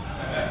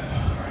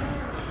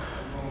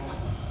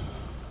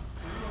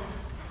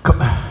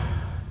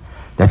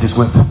 That just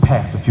went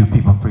past a few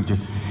people, preacher.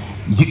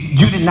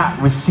 You did not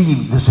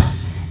receive this.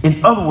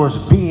 In other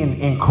words, being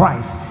in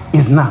Christ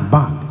is not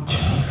bondage,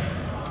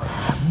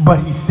 but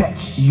he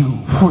sets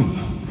you free.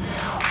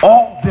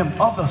 All them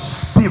other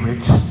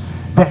spirits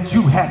that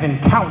you have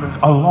encountered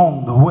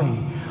along the way,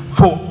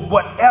 for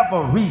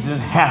whatever reason,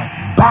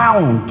 have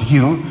bound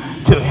you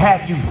to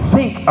have you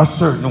think a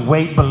certain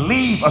way,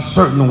 believe a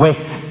certain way,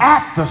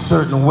 act a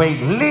certain way,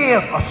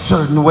 live a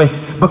certain way.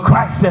 But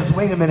Christ says,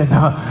 wait a minute,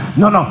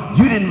 no,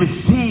 you didn't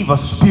receive a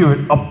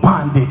spirit of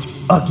bondage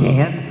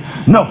again.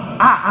 No,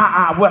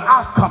 what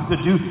I've come to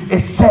do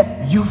is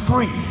set you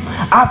free.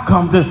 I've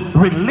come to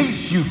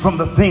release you from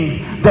the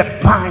things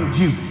that bind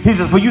you. He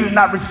says, for you did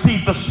not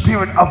receive the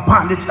spirit of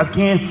bondage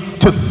again,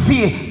 to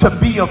fear, to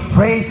be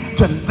afraid,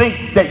 to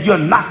think that you're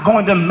not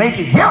going to make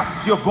it.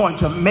 Yes, you're going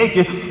to make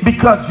it,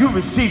 because you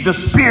received the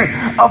spirit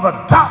of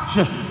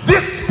adoption.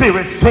 This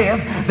spirit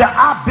says that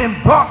I've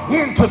been brought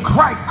into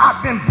Christ.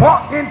 I've been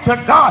brought into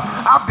God.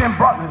 I've been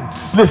brought.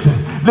 Listen.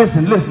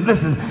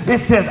 It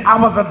says I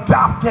was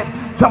adopted.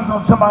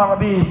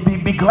 Somebody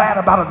be glad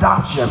about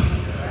adoption.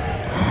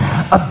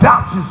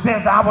 Adoption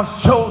says I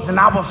was chosen,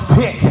 I was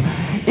picked.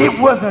 It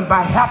wasn't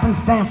by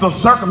happenstance or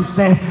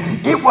circumstance.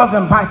 It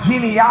wasn't by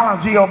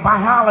genealogy or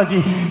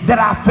biology that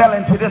I fell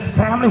into this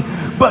family,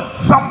 but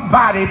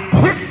somebody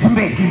picked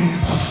me.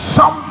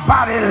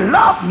 Somebody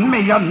loved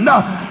me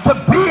enough to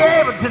be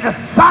able to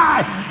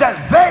decide that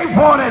they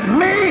wanted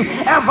me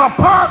as a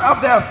part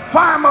of their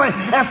family,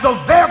 and so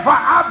therefore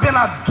I've been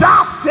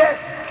adopted.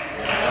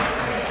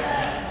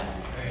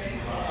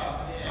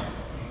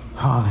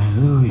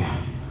 Hallelujah.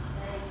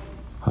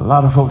 A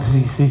lot of folks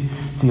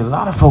see a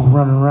lot of folk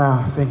running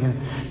around thinking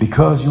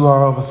because you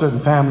are of a certain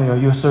family or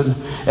you're a certain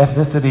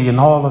ethnicity and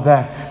all of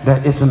that,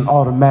 that it's an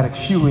automatic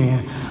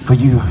shoe-in for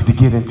you to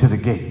get into the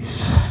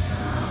gates.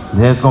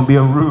 There's going to be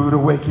a rude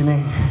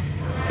awakening.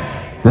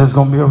 There's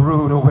going to be a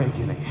rude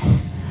awakening.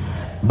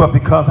 But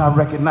because I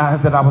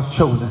recognized that I was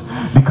chosen,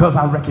 because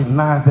I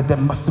recognized that there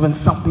must have been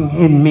something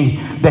in me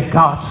that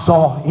God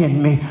saw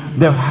in me,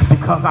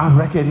 because I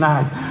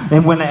recognized,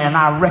 and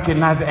I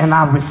recognized it, and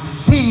I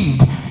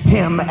received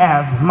him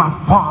as my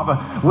father,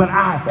 when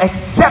I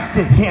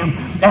accepted him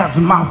as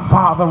my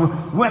father,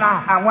 when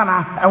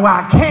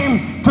I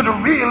came to the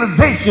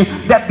realization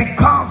that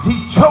because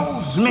he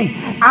chose me,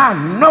 I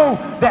know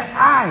that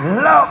I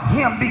love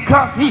him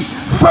because he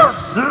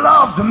first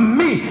loved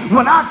me.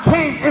 When I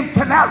came into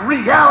that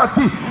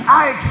reality,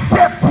 I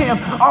accept him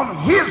on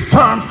his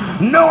terms,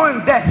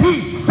 knowing that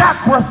he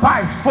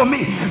sacrificed for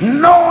me,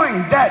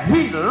 knowing that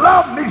he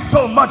loved me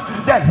so much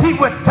that he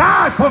would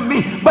die for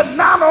me. But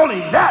not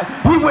only that,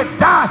 he would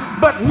die,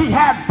 but he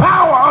had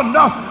power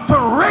enough to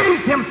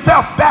raise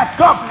himself back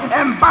up,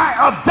 and by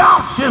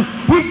adoption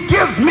he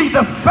gives me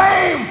the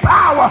same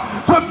power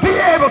to be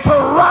able to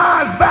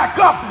rise back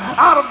up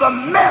out of the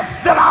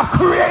mess that I've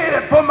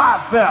created for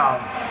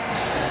myself.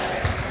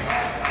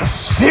 The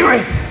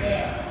Spirit,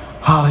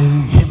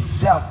 hallelujah,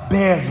 himself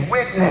bears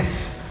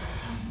witness,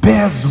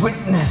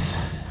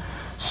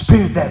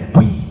 Spirit, that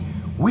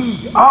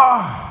we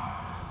are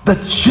the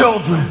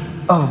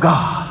children of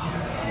God.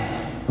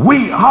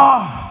 We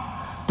are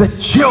the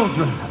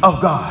children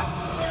of God.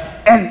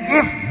 And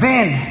if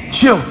then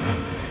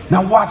children,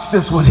 now watch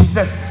this one. He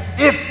says,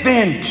 if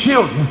then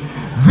children,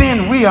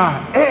 then we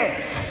are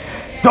heirs.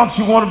 Don't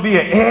you want to be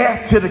an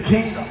heir to the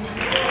kingdom?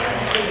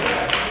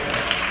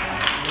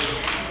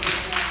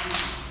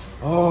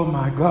 Oh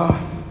my God.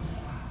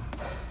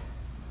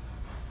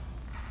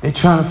 They're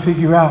trying to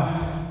figure out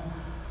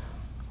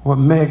what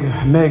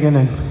Meghan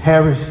and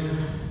Harry's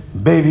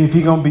baby, if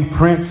he gonna be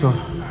Prince or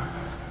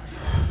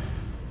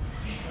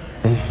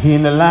he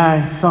in the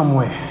line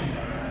somewhere.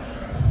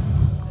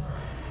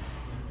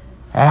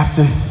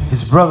 After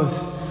his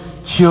brother's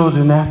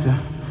children, after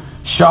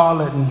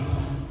Charlotte and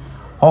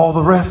all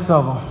the rest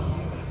of them,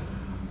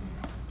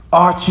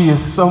 Archie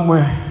is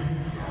somewhere.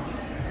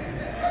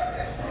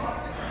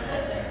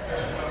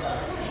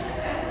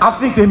 I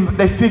think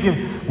they figured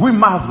we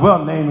might as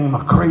well name him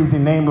a crazy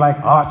name like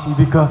Archie,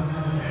 because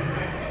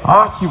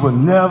Archie will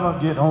never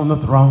get on the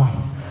throne.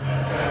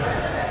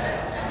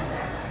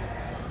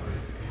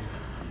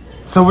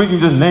 So we can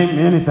just name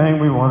anything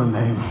we want to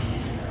name.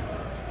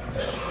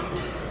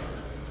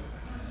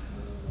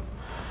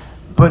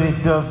 But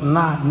it does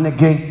not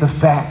negate the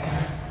fact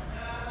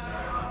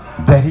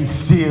that he's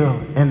still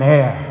an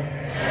heir.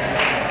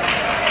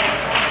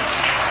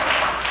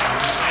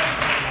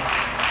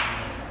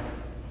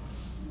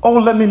 Oh,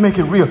 let me make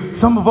it real.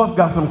 Some of us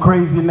got some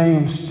crazy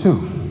names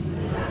too.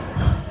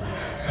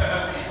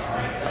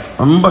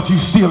 But you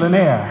still an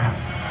heir.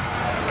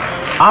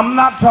 I'm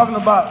not talking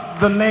about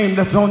the name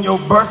that's on your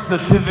birth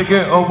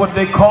certificate or what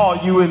they call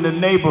you in the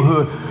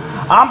neighborhood.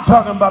 I'm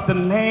talking about the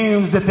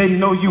names that they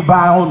know you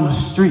by on the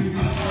street.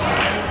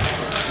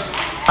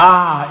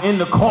 In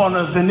the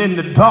corners and in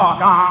the dark.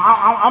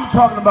 I'm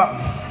talking about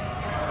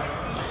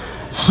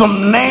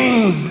some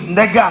names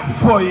they got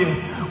for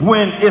you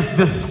when it's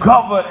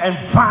discovered and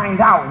find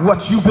out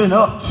what you've been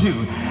up to.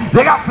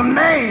 They got some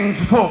names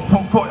for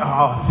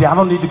see, I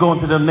don't need to go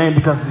into their name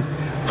because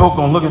folk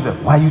gonna look and say,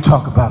 why you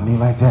talk about me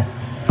like that?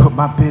 Put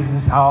my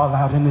business all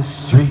out in the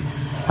street.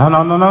 No,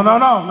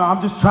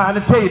 I'm just trying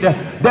to tell you that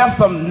there's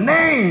some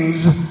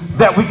names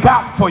that we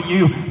got for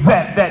you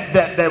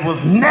that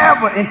was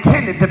never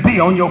intended to be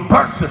on your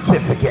birth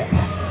certificate.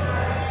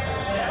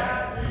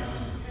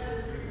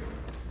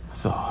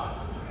 So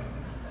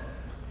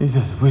he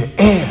says we're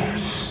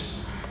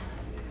heirs.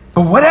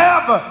 But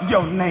whatever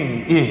your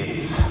name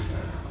is,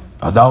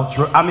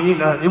 adultery,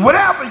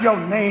 whatever your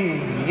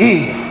name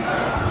is,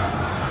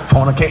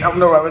 fornicator,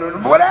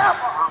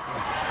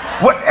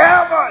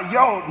 whatever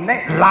your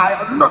name,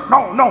 liar,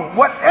 no,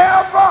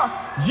 whatever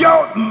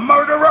your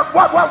murderer,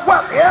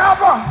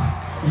 whatever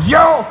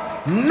your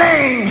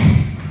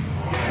name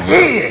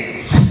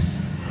is,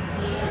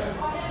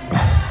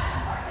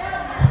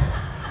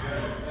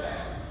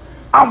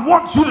 I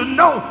want you to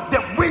know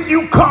that when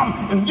you come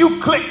and you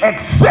click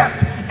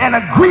accept and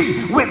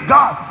agree with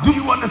God, do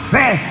you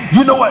understand?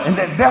 You know what? And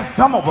there's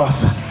some of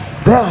us,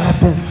 there have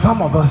been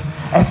some of us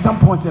at some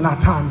points in our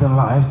times in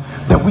life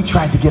that we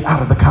tried to get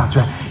out of the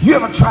contract. You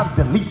ever tried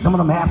to delete some of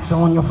them apps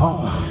on your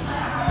phone?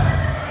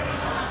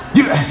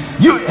 You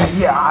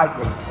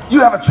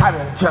ever try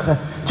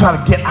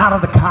to get out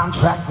of the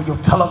contract for your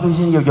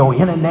television, your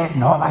internet,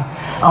 and all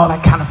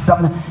that kind of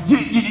stuff?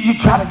 You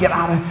try to get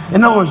out of it.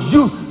 In other words,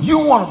 you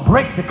want to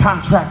break the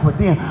contract with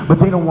them, but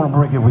they don't want to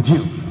break it with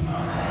you.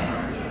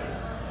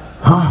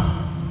 Huh?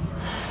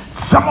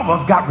 Some of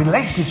us got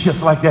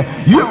relationships like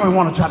that. You ever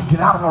want to try to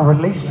get out of a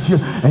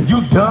relationship and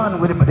you done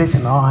with it, but they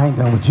say, no, I ain't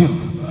done with you.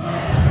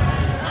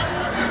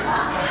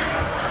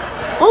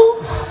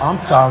 Ooh, I'm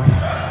sorry.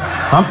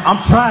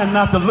 I'm trying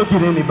not to look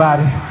at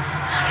anybody.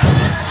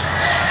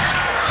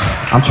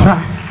 I'm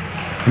trying.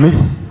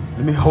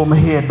 Let me hold my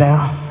head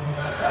down.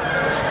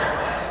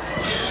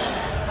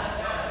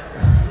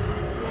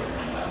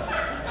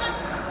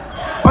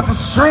 But the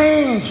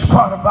strange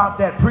part about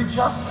that,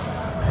 preacher,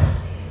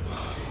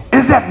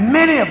 is that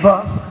many of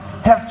us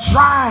have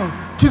tried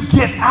to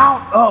get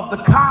out of the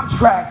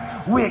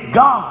contract with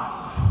God.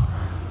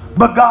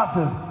 But God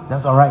says,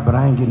 that's all right, but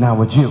I ain't getting out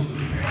with you.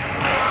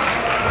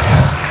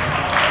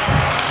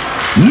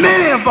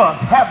 Many of us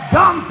have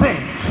done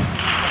things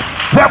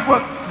that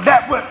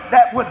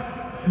would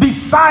be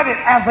cited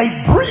as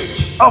a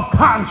breach of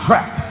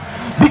contract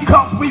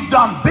because we've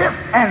done this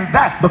and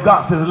that. But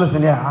God says,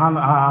 listen, yeah,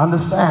 I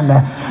understand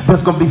that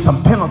there's going to be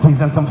some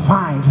penalties and some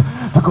fines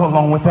to go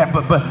along with that,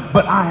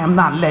 but I am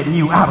not letting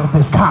you out of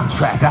this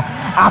contract.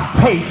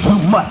 I've paid too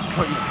much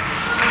for you.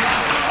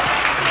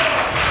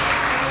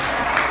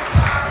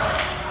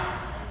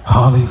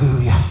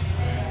 Hallelujah.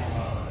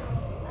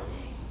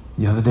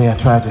 The other day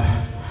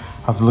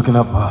I was looking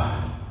up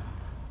a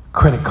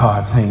credit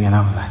card thing, and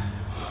I was like,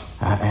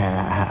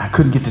 I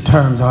couldn't get the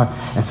terms on,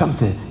 and something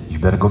said, you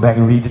better go back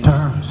and read the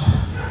terms.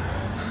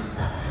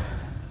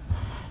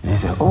 And they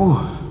said,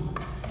 oh,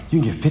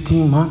 you can get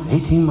 15 months,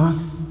 18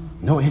 months,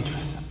 no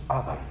interest. I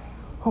was like,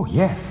 oh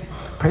yes,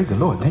 praise the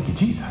Lord, thank you,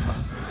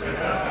 Jesus.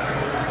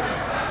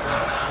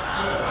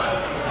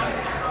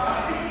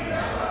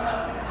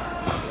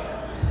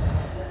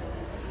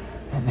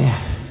 And then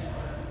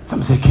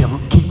something said, keep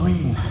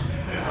reading.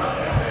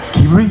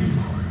 Keep reading.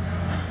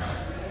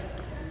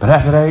 But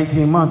after that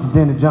 18 months,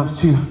 then it jumps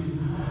to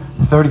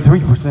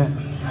 33%.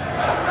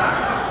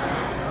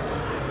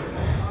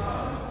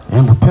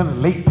 And with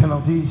late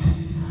penalties,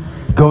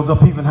 it goes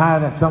up even higher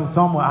than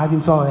somewhere. I even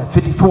saw it at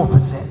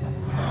 54%.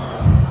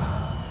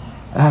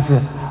 And I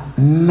said,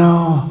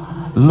 no,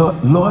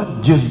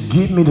 Lord, just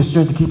give me the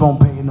strength to keep on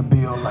paying the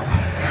bill.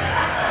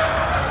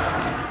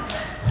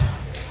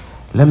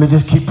 Let me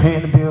just keep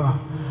paying the bill.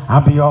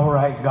 I'll be all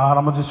right, God.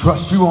 I'm going to just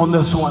trust you on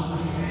this one.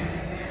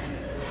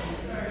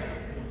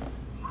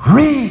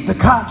 Read the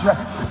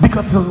contract,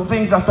 because of the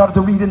things I started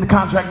to read in the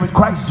contract with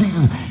Christ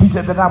Jesus. He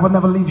said that I will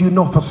never leave you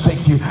nor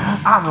forsake you.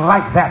 I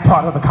like that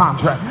part of the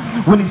contract.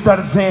 When he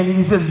started saying,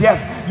 he says,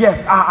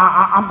 yes,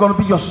 I'm going to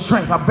be your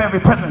strength, a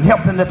very present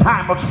help in the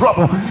time of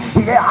trouble.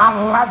 Yeah, I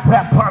like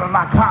that part of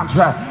my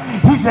contract.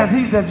 He says,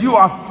 you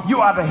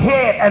are the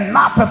head and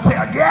not the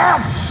tail.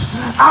 Yes,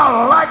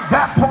 I like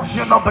that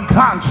portion of the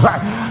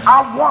contract.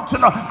 I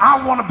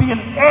want to be an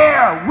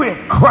heir with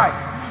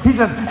Christ. He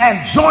says,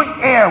 and joint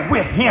heir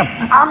with him.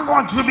 I'm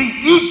going to be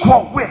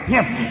equal with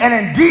him. And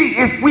indeed,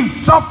 if we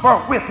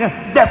suffer with him,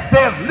 that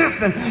says,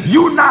 listen,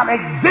 you're not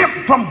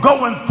exempt from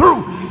going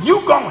through.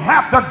 You're going to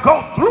have to go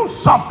through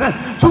something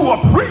to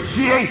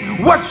appreciate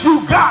what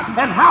you got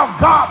and how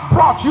God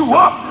brought you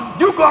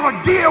up. You're going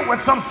to deal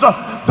with some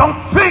stuff.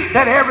 Don't think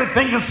that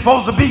everything is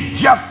supposed to be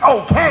just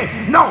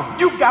okay. No,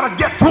 you got to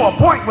get to a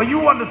point where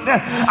you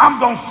understand, I'm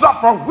going to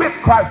suffer with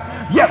Christ.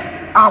 Yes,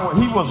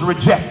 he was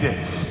rejected.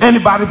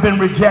 Anybody been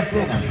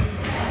rejected?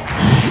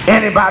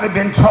 Anybody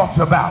been talked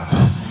about?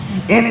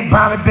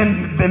 Anybody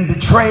been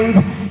betrayed?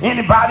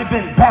 Anybody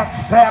been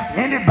backstabbed?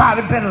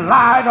 Anybody been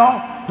lied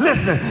on?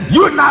 Listen,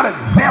 you're not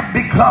exempt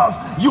because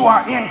you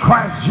are in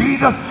Christ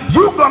Jesus.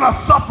 You're going to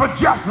suffer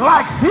just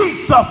like he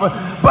suffered.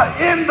 But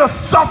in the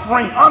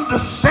suffering,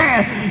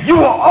 understand, you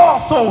will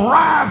also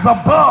rise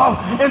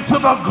above into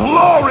the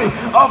glory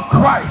of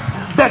Christ.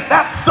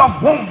 That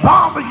stuff won't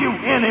bother you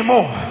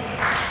anymore.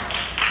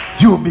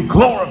 You will be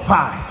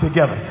glorified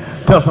together.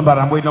 Tell somebody,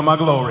 I'm waiting on my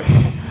glory.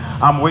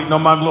 I'm waiting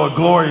on my glory.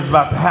 Glory is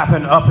about to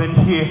happen up in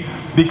here,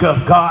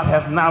 because God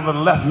has never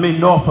left me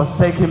nor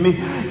forsaken me.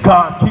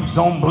 God keeps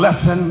on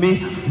blessing me.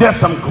 There's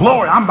some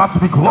glory. I'm about to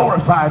be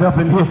glorified up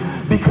in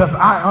here, because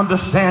I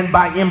understand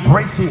by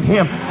embracing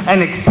him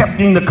and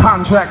accepting the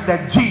contract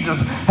that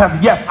Jesus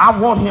has. Yes, I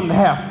want him to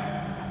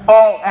have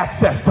all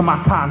access to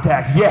my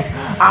contacts. Yes,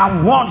 I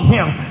want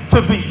him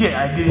to get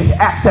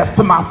access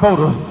to my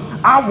photos.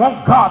 I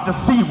want God to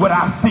see what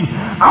I see.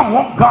 I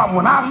want God,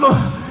 when I look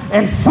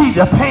and see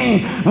the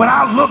pain, when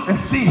I look and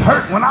see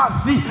hurt, when I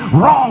see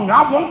wrong,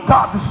 I want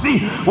God to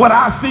see what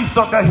I see,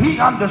 so that he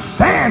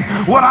understands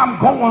what I'm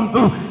going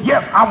through.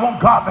 Yes, I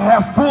want God to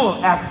have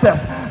full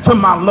access to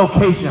my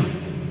location.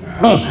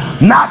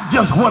 Not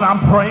just when I'm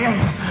praying,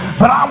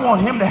 but I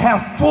want him to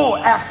have full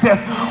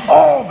access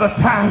all the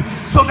time,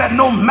 so that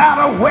no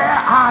matter where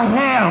I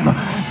am,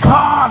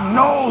 God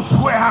knows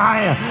where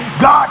I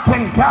am. God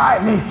can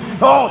guide me.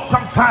 Oh,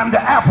 sometimes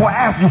the app will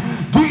ask you,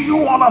 do you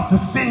want us to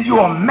send you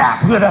a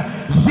map?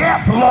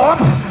 Yes, Lord,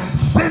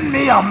 send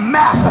me a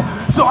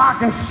map so I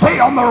can stay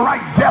on the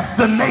right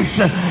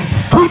destination.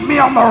 Keep me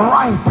on the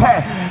right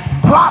path.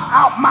 Blot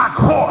out my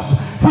course.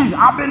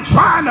 I've been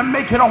trying to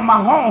make it on my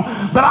own,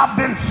 but I've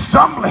been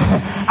stumbling.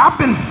 I've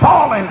been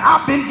falling.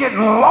 I've been getting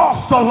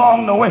lost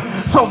along the way.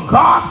 So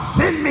God,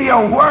 send me a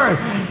word.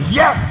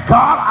 Yes,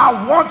 God,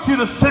 I want you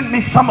to send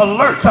me some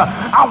alerts.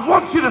 I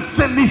want you to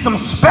send me some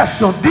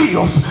special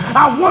deals.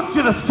 I want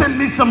you to send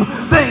me some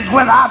things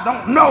when I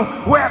don't know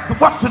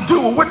what to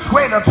do or which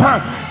way to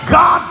turn.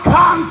 God,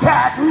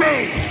 contact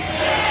me.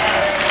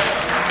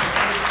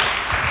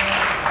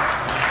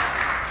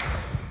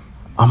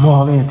 I'm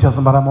all in. Tell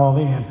somebody I'm all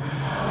in.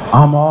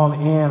 I'm all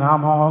in.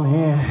 I'm all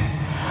in.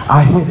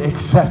 I hit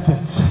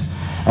acceptance,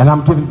 and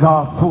I'm giving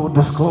God full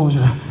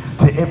disclosure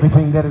to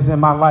everything that is in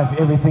my life,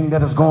 everything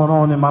that is going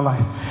on in my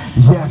life.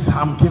 Yes,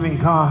 I'm giving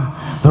God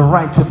the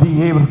right to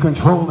be able to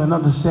control and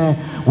understand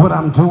what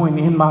I'm doing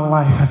in my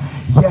life.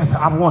 Yes,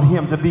 I want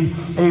him to be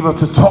able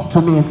to talk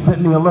to me and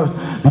send me alerts,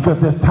 because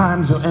there's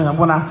times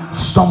when I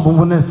stumble,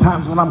 when there's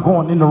times when I'm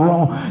going in the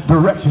wrong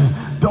direction.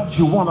 Don't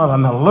you want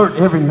an alert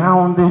every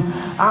now and then?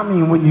 I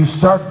mean, when you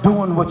start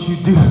doing what you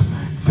do,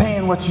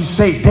 saying what you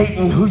say,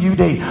 dating who you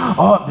date,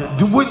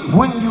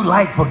 wouldn't you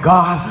like for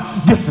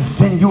God just to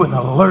send you an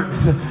alert?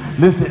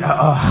 Listen,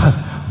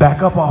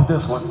 back up off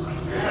this one.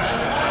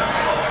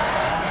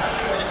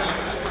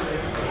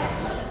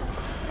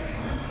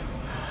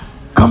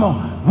 Come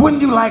on.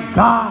 Wouldn't you like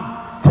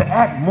God to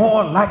act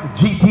more like a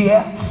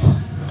GPS?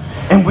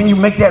 And when you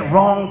make that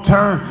wrong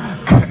turn,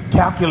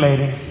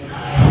 calculating,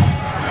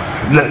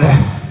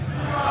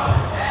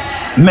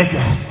 make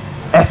it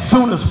as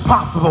soon as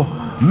possible,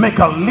 make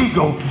a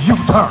legal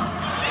U-turn.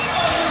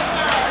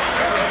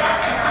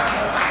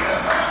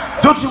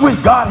 Don't you wish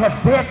God had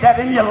said that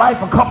in your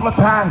life a couple of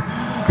times?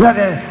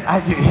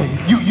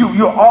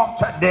 You're off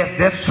track.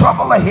 There's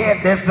trouble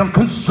ahead. There's some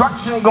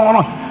construction going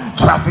on.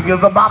 Traffic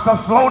is about to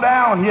slow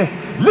down here.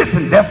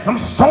 Listen, there's some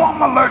storm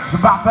alerts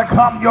about to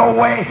come your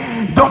way.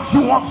 Don't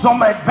you want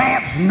some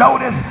advance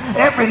notice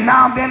every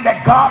now and then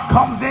that God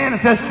comes in and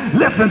says,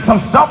 listen, some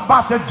stuff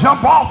about to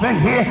jump off in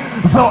here,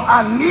 so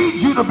I need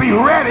you to be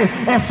ready.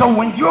 And so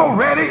when you're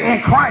ready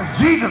in Christ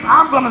Jesus,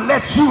 I'm going to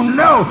let you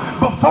know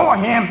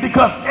beforehand,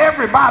 because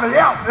everybody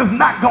else is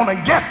not going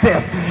to get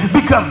this,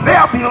 because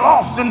they'll be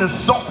lost in the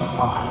storm.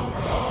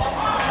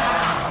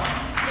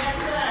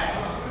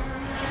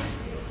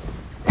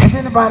 Has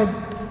anybody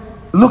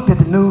looked at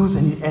the news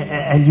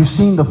and you've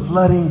seen the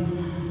flooding,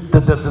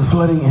 the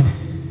flooding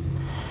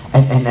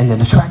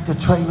and the tractor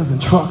trailers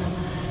and trucks,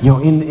 you know,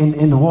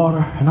 in the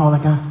water and all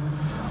that kind?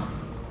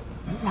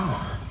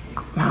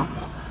 Now,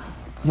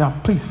 y'all,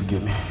 please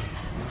forgive me.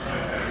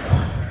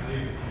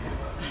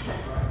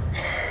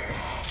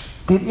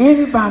 Did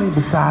anybody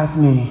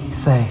besides me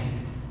say,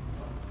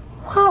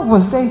 what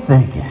was they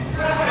thinking?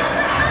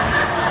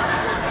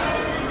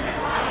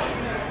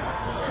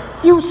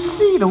 You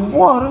see the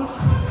water.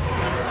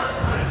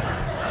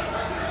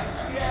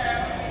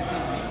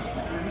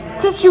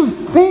 Did you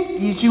think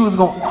that you was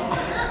going?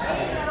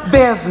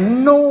 There's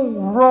no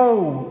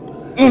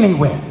road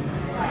anywhere,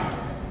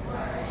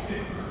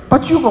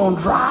 but you gonna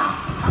drive.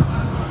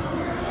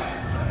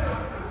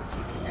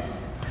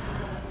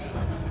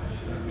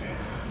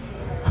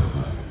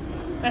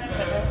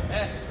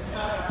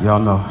 Y'all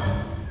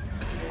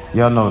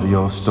know the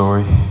old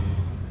story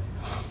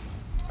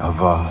of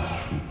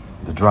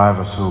the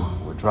drivers who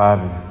were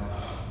driving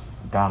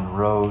down the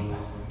road,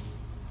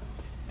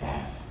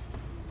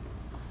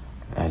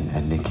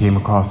 and they came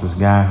across this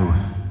guy who,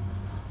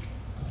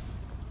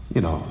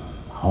 you know,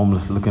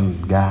 homeless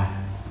looking guy,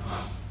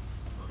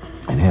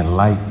 and had a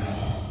light.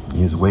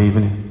 He was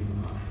waving it,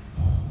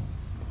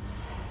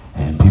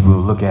 and people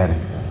would look at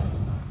him,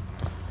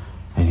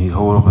 and he'd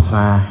hold up a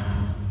sign,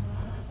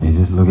 and they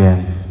just look at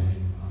him,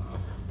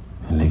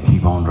 and they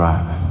keep on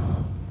driving.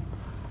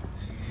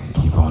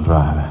 Keep on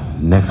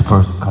driving. Next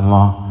person come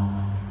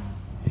along,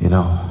 you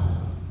know,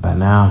 by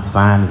now the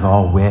sign is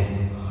all wet,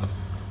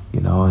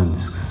 you know, and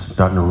it's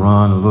starting to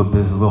run a little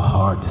bit, it's a little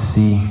hard to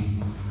see,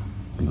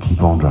 and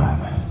keep on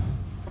driving.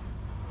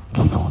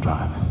 Keep on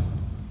driving.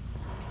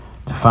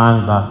 To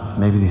finally, about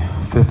maybe the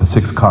fifth or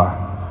sixth car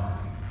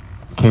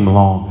came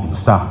along and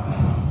stopped.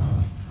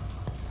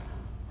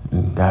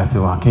 And the guy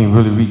said, well, I can't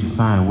really read your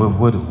sign.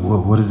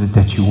 What is it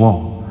that you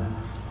want?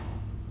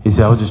 He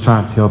said, I was just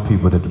trying to tell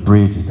people that the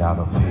bridge is out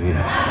up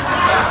here.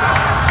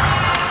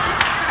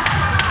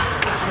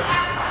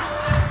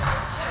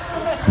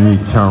 You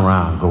need to turn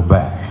around and go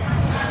back.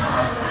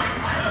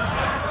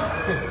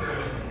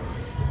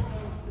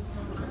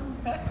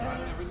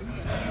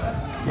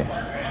 Yeah.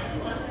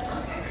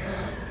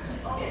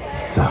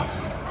 So,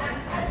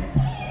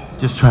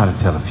 just trying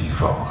to tell a few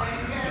folk.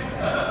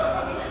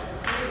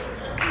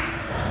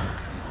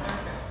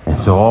 And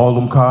so all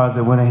them cars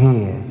that went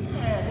ahead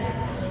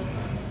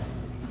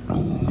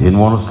didn't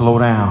want to slow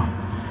down.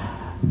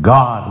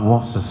 God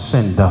wants to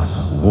send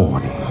us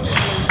warnings.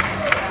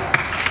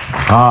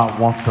 God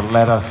wants to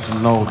let us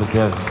know that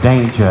there's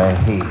danger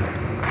ahead.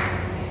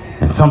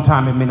 And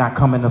sometimes it may not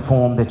come in the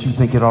form that you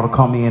think it ought to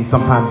come in.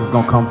 Sometimes it's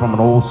going to come from an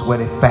old,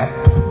 sweaty, fat,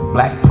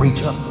 black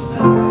preacher.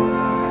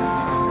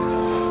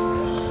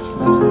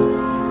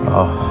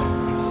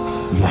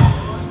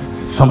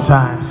 Yeah.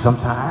 Sometimes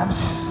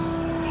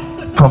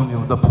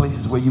from the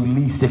places where you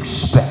least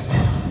expect.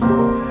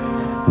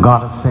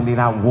 God is sending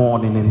out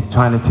warning, and he's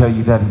trying to tell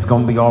you that it's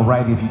going to be all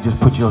right if you just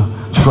put your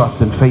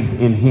trust and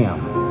faith in him.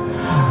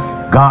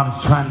 God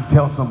is trying to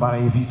tell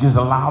somebody, if you just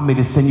allow me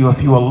to send you a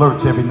few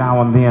alerts every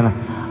now and then,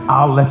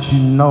 I'll let you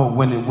know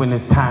when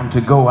it's time to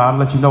go. I'll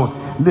let you know.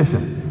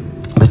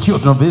 Listen, the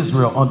children of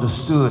Israel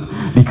understood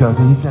because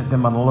he sent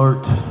them an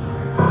alert.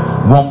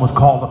 One was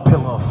called a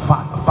pillar of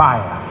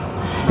fire,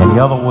 and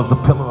the other was the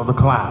pillar of the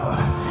cloud.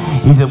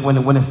 He said,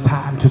 when it's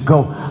time to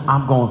go,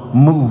 I'm going to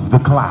move the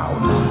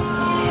cloud.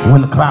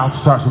 When the cloud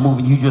starts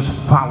moving, you just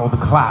follow the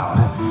cloud.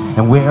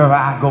 And wherever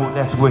I go,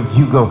 that's where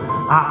you go.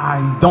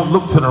 I don't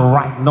look to the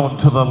right nor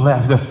to the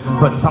left,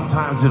 but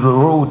sometimes the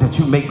road that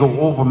you may go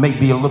over may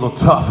be a little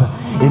tough.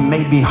 It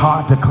may be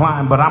hard to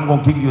climb, but I'm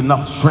going to give you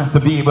enough strength to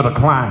be able to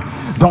climb.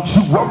 Don't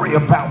you worry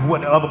about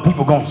what other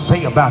people are going to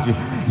say about you.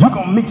 You're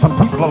going to meet some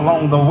people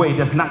along the way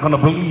that's not going to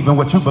believe in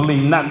what you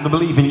believe, not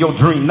believe in your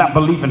dream, not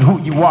believe in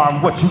who you are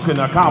and what you can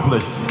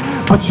accomplish.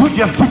 But you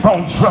just keep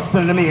on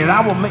trusting in me, and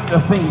I will make the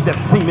things that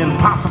seem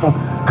impossible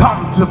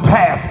come to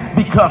pass,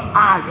 because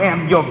I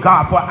am your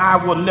God, for I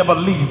will never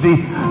leave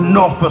thee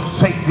nor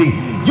forsake thee.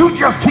 You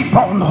just keep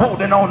on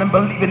holding on and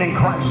believing in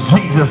Christ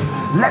Jesus.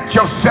 Let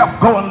yourself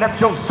go and let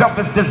your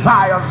selfish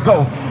desires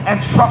go,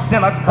 and trust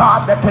in a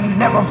God that can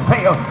never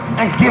fail,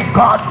 and give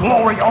God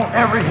glory on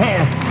every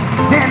hand.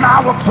 Then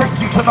I will take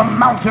you to the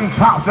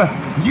mountaintops.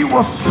 You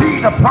will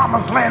see the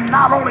promised land.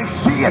 Not only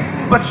see it,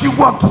 but you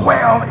will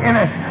dwell in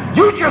it.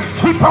 You just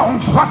keep on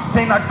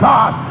trusting a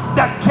God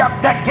that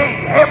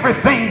gave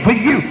everything for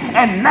you,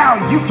 and now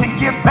you can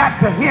give back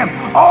to him.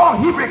 All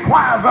he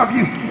requires of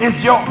you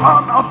is your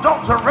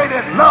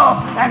unadulterated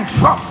love and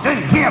trust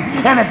in him.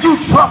 And if you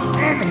trust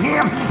in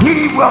him,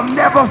 he will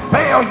never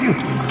fail you.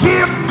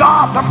 Give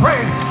God the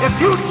praise. If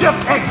you just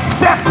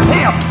accept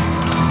him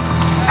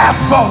as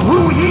for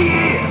who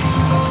he is,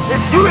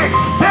 if you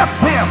accept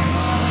him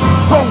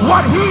for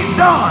what he's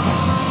done,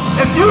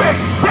 if you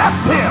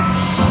accept him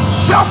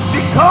just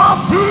because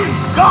he's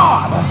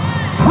God,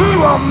 we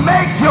will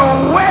make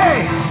your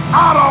way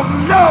out of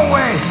no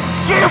way.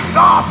 Give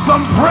God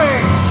some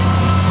praise.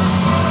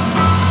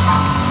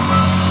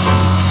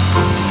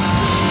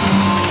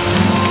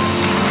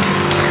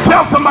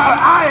 Tell somebody,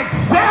 I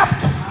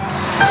accept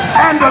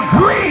and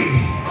agree.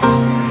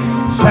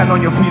 Stand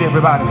on your feet,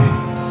 everybody.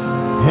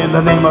 In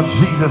the name of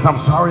Jesus. I'm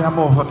sorry I'm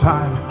over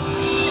time.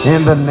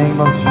 In the name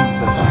of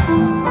Jesus.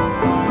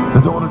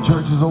 The door of the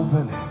church is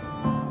open.